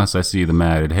unless I see the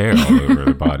matted hair all over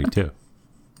their body too.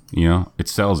 You know, it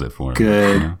sells it for me.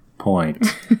 Good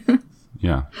point.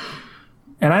 Yeah.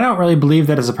 And I don't really believe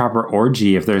that is a proper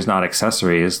orgy if there's not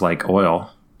accessories like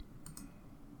oil.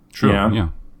 True. You know?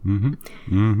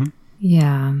 Yeah.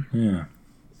 Yeah. Yeah.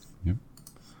 Yep.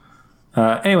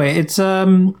 Anyway, it's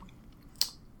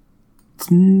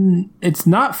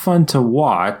not fun to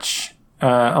watch.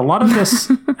 A lot of this,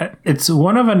 it's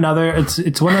one of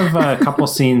a couple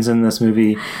scenes in this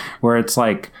movie where it's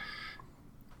like,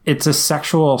 it's a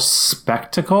sexual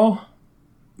spectacle,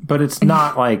 but it's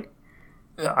not like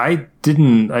I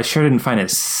sure didn't find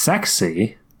it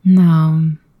sexy.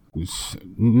 No.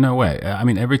 No way. I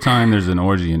mean, every time there's an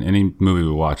orgy in any movie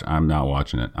we watch, I'm not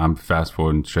watching it. I'm fast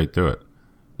forwarding straight through it.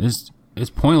 It's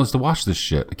pointless to watch this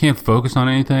shit. I can't focus on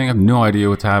anything. I have no idea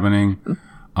what's happening.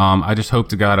 I just hope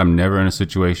to God I'm never in a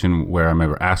situation where I'm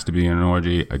ever asked to be in an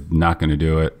orgy. I'm not going to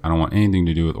do it. I don't want anything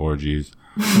to do with orgies.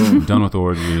 I'm done with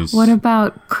orgies. What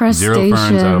about crustacean 0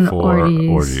 ferns out of 4 orgies?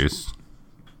 orgies.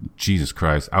 Jesus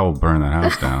Christ, I will burn that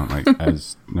house down. Like,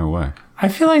 as no way. I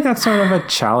feel like that's sort of a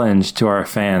challenge to our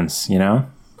fans, you know?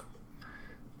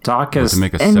 Doc is To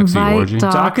make a sexy Invite orgy.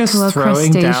 Doc is to a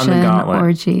throwing down the crustacean gauntlet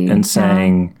orgy. and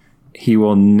saying he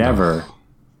will never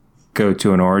go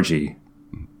to an orgy.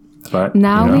 But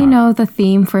Now you we know the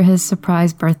theme for his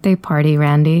surprise birthday party,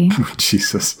 Randy.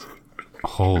 Jesus.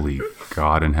 Holy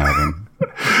God in heaven.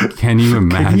 Can you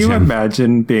imagine? Can you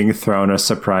imagine being thrown a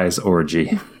surprise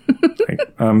orgy?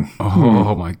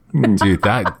 Oh my dude,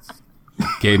 that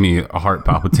gave me heart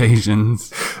palpitations.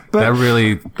 That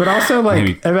really. But also, like,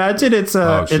 Maybe- imagine it's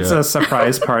Oh, shit. a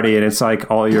surprise party and it's like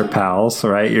all your pals,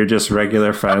 right? You're just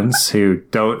regular friends who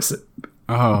don't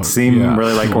seem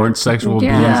really like weren't sexual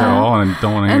Yeah. beings at all, and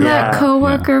don't want to And hear that Yeah.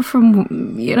 coworker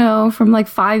from like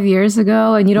 5 years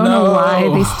ago, and you don't know why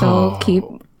they still keep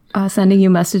sending you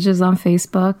messages on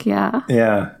Facebook. Yeah.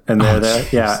 Yeah, and they're there.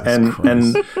 Yeah,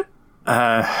 Jesus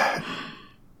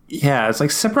yeah, it's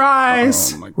like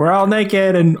surprise. Oh, my We're all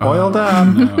naked and oiled up,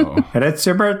 No. and it's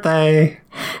your birthday.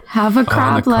 Have a And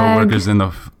crab the leg. coworkers in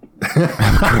the.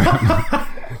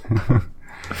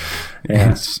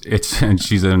 Yeah. And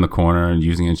she's in the corner and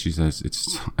using it. She says,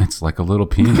 "It's like a little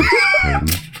penis. Peyton.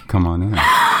 Come on in."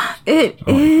 It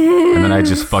is. And then I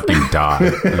just fucking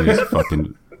die.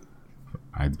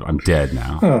 I'm dead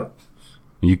now.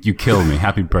 You killed me.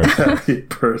 Happy birthday. Happy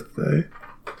birthday.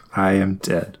 I am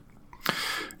dead.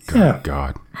 Yeah.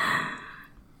 God.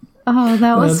 Oh,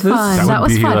 that was this- fun. That That would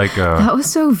was be fun. like a- That was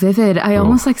so vivid. I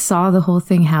almost like saw the whole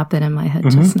thing happen in my head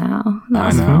just now. That I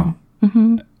was know.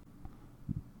 fun.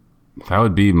 That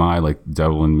would be my like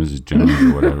Devil and Mrs. Jones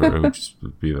or whatever. It would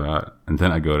just be that, and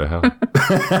then I go to hell.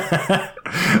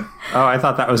 Oh, I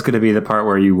thought that was going to be the part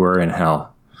where you were in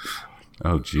hell,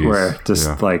 Oh, jeez. where just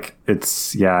Yeah. like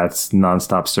it's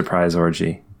nonstop surprise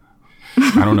orgy.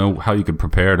 I don't know how you could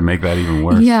prepare to make that even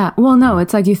worse. Yeah. Well, no,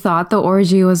 it's like you thought the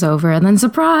orgy was over, and then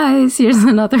surprise, here's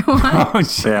another one. Oh,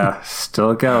 shit. Yeah,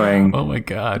 still going. Oh my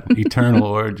God. Eternal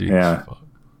orgy. Yeah.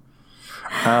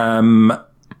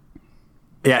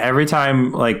 Yeah, every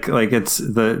time like it's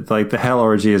the hell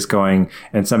orgy is going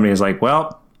and somebody is like,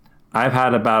 well, I've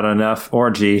had about enough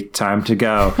orgy, time to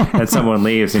go. And someone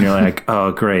leaves and you're like,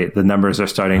 oh great, the numbers are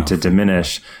starting to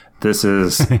diminish. This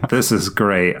is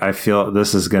great. I feel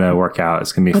this is gonna work out.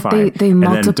 It's gonna be But fine. they And then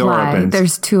door multiply. opens.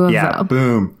 There's two of Yeah, them.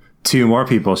 boom. 2 more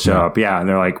people show up. Yeah, and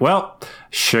they're like, well,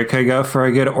 sure could go for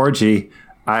a good orgy.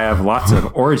 I have lots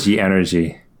of orgy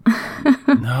energy.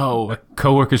 No.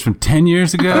 Coworkers from 10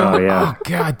 years ago? Oh, yeah. Oh,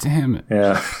 God damn it.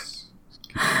 Yeah.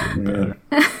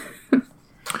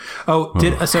 Oh,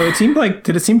 did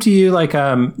it seem to you like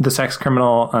the sex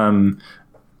criminal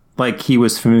like he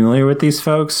was familiar with these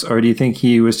folks, or do you think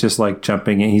he was just like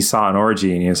jumping in? He saw an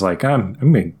orgy and he was like, I'm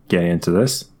gonna get into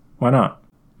this. Why not?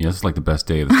 Yeah, it's like the best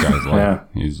day of this guy's life. Yeah.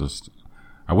 He's just.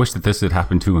 I wish that this had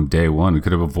happened to him day one. We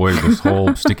could have avoided this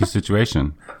whole sticky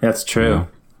situation. That's true.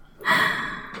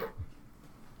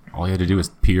 All he had to do was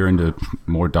peer into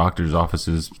more doctors'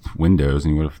 offices' windows,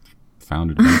 and he would have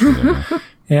found it eventually.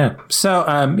 Yeah. So,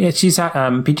 she's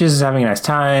Peaches is having a nice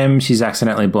time. She's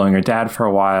accidentally blowing her dad for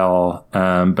a while,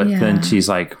 but then Yeah. she's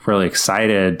like really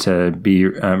excited to be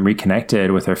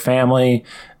reconnected with her family,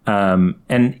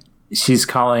 and she's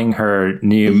calling her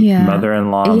new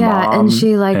mother-in-law. Yeah, Mom, and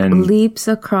she like and- leaps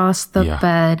across the Yeah.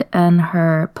 bed, and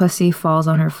her pussy falls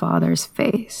on her father's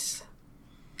face.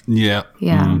 Yeah.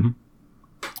 Yeah. Mm-hmm.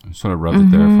 Sort of rubbed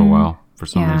it there for a while for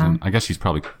some Yeah. reason. I guess she's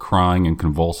probably crying and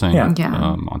convulsing Yeah. Yeah.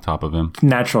 on top of him.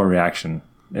 natural reaction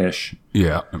ish.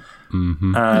 Yeah.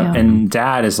 And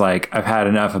Dad is like, I've had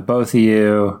enough of both of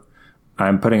you.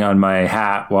 I'm putting on my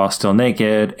hat while still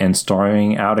naked and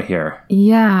storming out of here.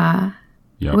 Yeah.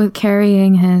 Yep. With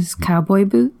carrying his cowboy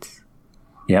boots.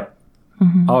 Yep.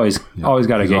 Always got to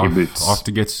He's get off, your boots. off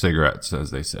to get cigarettes,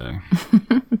 as they say.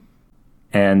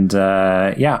 And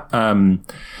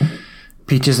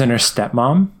Peaches and her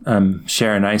stepmom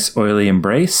share a nice oily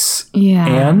embrace. Yeah.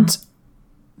 And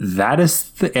that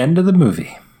is the end of the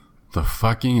movie. The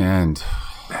fucking end.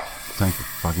 Thank you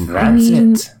fucking That's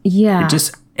Christ. it. Yeah. It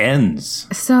just ends.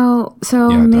 So Yeah,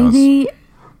 it maybe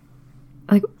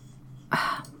like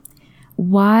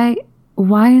why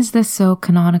is this so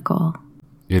canonical?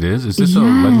 It is? Is this a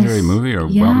legendary movie or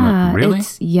well-known? Really?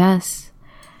 Yes.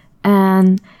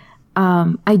 And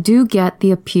I do get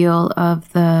the appeal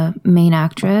of the main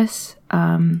actress,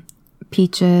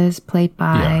 Peaches, played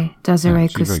by Desiree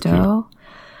Cousteau.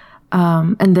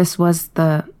 And this was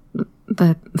the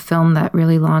film that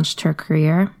really launched her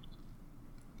career.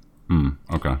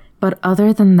 Okay. But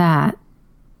other than that,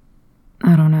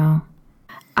 I don't know.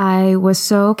 I was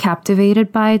so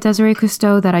captivated by Desiree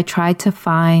Cousteau that I tried to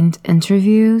find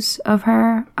interviews of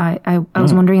her. I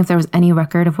was wondering if there was any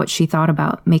record of what she thought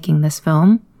about making this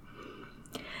film.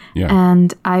 Yeah.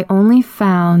 And I only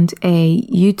found a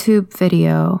YouTube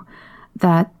video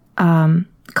that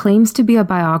claims to be a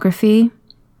biography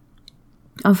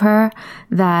of her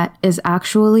that is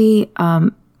actually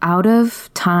out of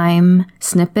time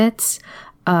snippets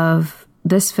of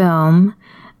this film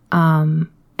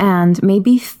and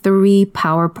maybe 3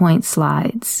 PowerPoint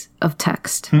slides of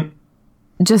text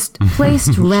just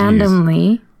placed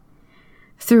randomly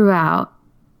throughout.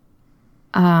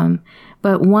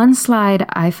 But one slide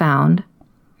I found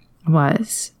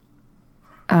was,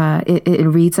 it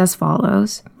reads as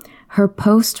follows. Her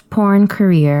post-porn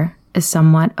career is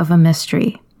somewhat of a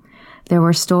mystery. There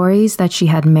were stories that she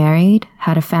had married,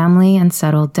 had a family, and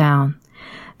settled down.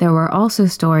 There were also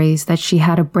stories that she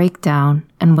had a breakdown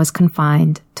and was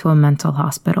confined to a mental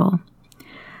hospital.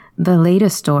 The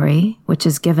latest story, which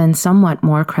is given somewhat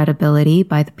more credibility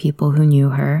by the people who knew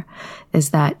her, is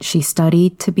that she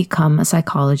studied to become a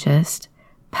psychologist,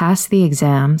 passed the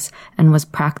exams, and was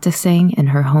practicing in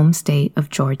her home state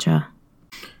of Georgia.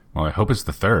 Well, I hope it's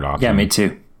the third option. Yeah, me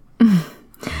too.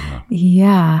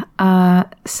 Yeah.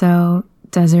 So,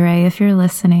 Desiree, if you're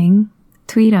listening,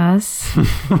 tweet us.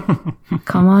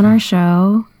 Come on our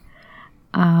show.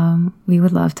 We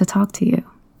would love to talk to you.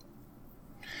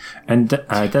 And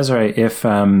Desiree, if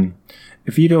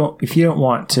you don't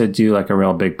want to do like a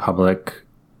real big public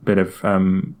bit of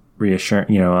reassurance,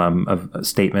 of a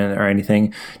statement or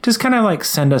anything, just kind of like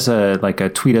send us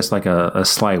tweet us like a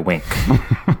sly wink.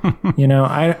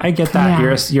 I get that.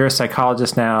 Yeah. You're a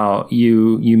psychologist now.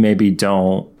 You maybe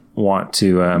don't want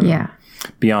to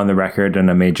be on the record in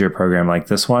a major program like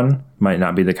this one. Might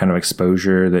not be the kind of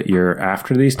exposure that you're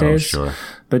after these days. Oh, sure.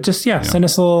 But just send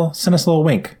us a little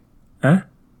wink. Huh?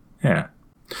 Yeah.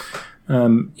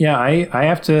 I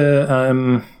have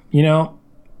to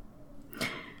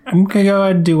I'm gonna go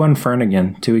ahead and do one fern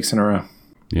again, 2 weeks in a row.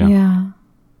 Yeah.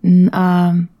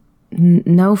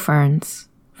 No ferns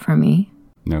for me.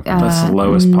 No. That's the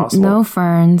lowest possible. No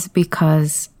ferns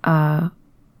because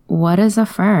what is a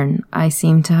fern? I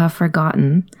seem to have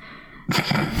forgotten.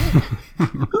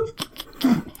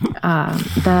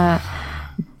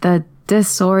 The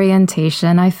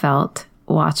disorientation I felt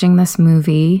watching this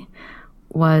movie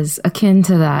was akin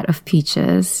to that of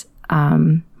Peaches.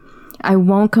 I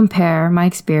won't compare my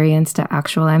experience to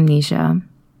actual amnesia,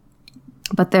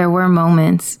 but there were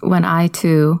moments when I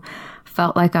too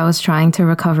felt like I was trying to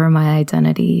recover my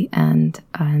identity and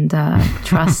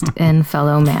trust in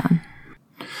fellow man.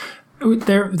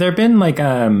 There've been like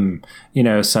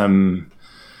some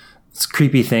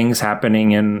creepy things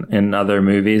happening in other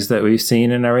movies that we've seen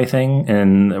and everything,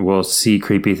 and we'll see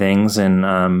creepy things in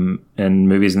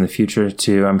movies in the future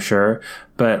too, I'm sure.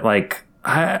 But like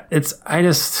I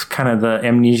just kind of, the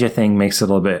amnesia thing makes it a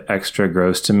little bit extra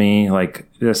gross to me. Like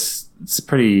this,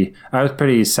 I was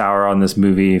pretty sour on this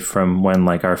movie from when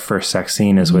like our first sex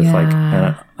scene is with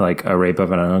like a rape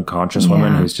of an unconscious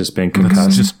woman who's just been concussed.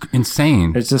 It's just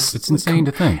insane. It's insane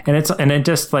to think. And it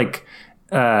just like,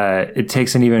 it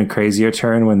takes an even crazier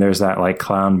turn when there's that like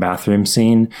clown bathroom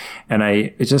scene. And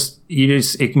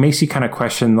it makes you kind of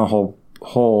question the whole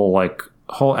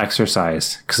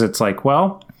exercise. 'Cause it's like,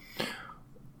 well,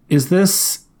 is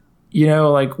this,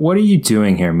 like, what are you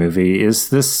doing here, movie?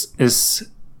 Is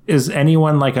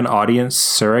anyone like an audience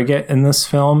surrogate in this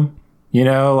film?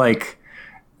 No.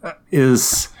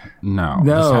 This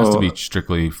has to be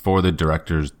strictly for the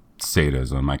director's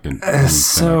sadism.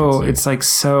 It's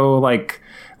like,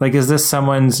 is this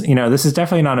someone's, this is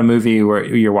definitely not a movie where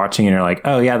you're watching and you're like,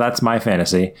 oh yeah, that's my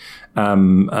fantasy.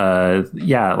 Clown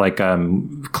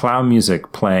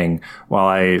music playing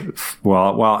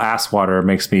while ass water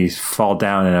makes me fall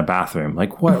down in a bathroom.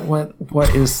 Like who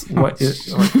is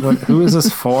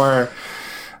this for?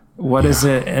 What is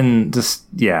it? And just,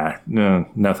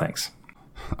 no thanks.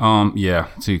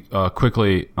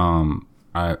 Quickly,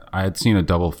 I had seen a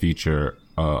double feature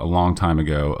a long time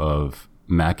ago of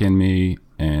Mac and Me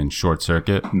and Short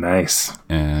Circuit. Nice.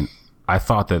 And I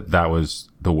thought that was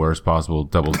the worst possible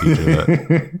double feature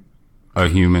that a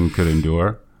human could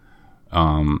endure.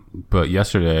 But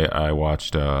yesterday I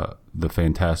watched the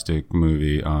fantastic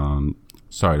movie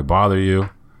Sorry to Bother You,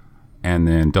 and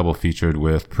then double featured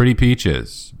with Pretty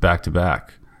Peaches back to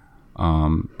back.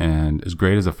 And as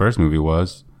great as the first movie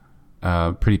was,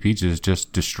 Pretty Peaches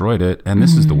just destroyed it, and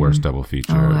this is the worst double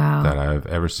feature that I've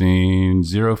ever seen.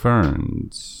 Zero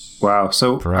Ferns. Wow.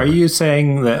 So are you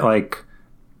saying that like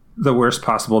the worst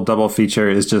possible double feature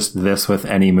is just this with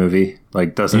any movie?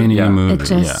 Like doesn't any movie?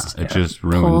 It just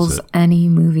ruins pulls it. any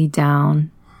movie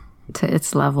down to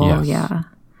its level. Yes. Yeah.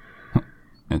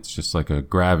 It's just like a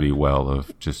gravity well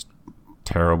of just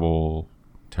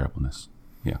terribleness.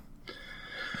 Yeah.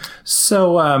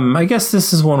 So I guess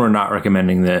this is one we're not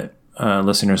recommending that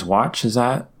listeners watch. Does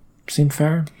that seem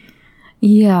fair?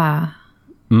 Yeah.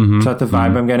 Is that the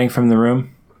vibe I'm getting from the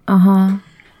room?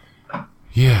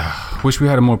 Yeah. Wish we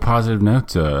had a more positive note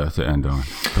to end on.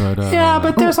 But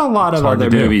But there's a lot of hard to other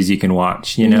do. movies you can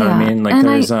watch. You know what I Yeah. mean? Like And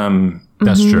there's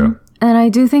that's true. And I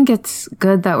do think it's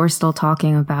good that we're still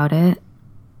talking about it.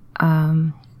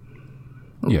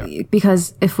 Yeah.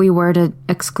 Because if we were to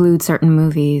exclude certain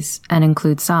movies and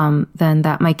include some, then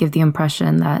that might give the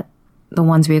impression that the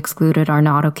ones we excluded are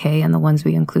not okay and the ones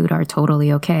we include are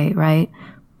totally okay, right?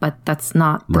 But that's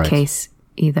not the case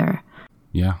either.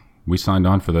 Yeah. We signed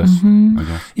on for this, I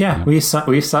guess. Yeah, we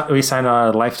signed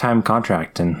a lifetime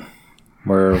contract and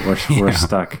we're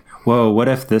stuck. Whoa, what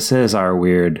if this is our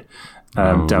weird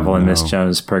Devil and Miss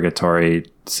Jones purgatory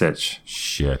sitch?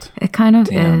 Shit. It kind of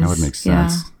is. That would make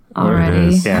sense. Yeah,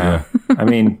 already. Yeah. I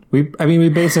mean, we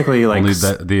basically like Only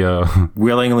that the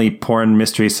willingly porn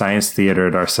mystery science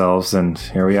theatered ourselves, and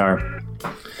here we are.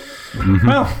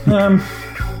 Well,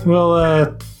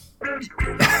 we'll.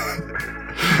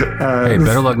 hey,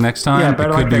 better luck next time. Yeah, better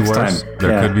it could luck be next worse. time.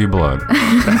 There could be blood.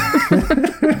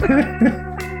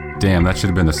 Damn, that should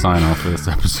have been the sign off for this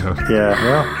episode.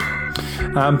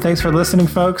 Yeah. Well, thanks for listening,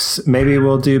 folks. Maybe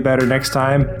we'll do better next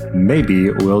time.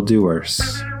 Maybe we'll do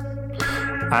worse.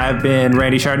 I've been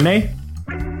Randy Chardonnay.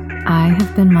 I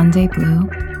have been Monday Blue.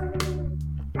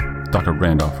 Dr.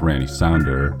 Randolph Randy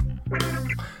Sounder.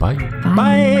 Bye.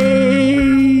 Bye.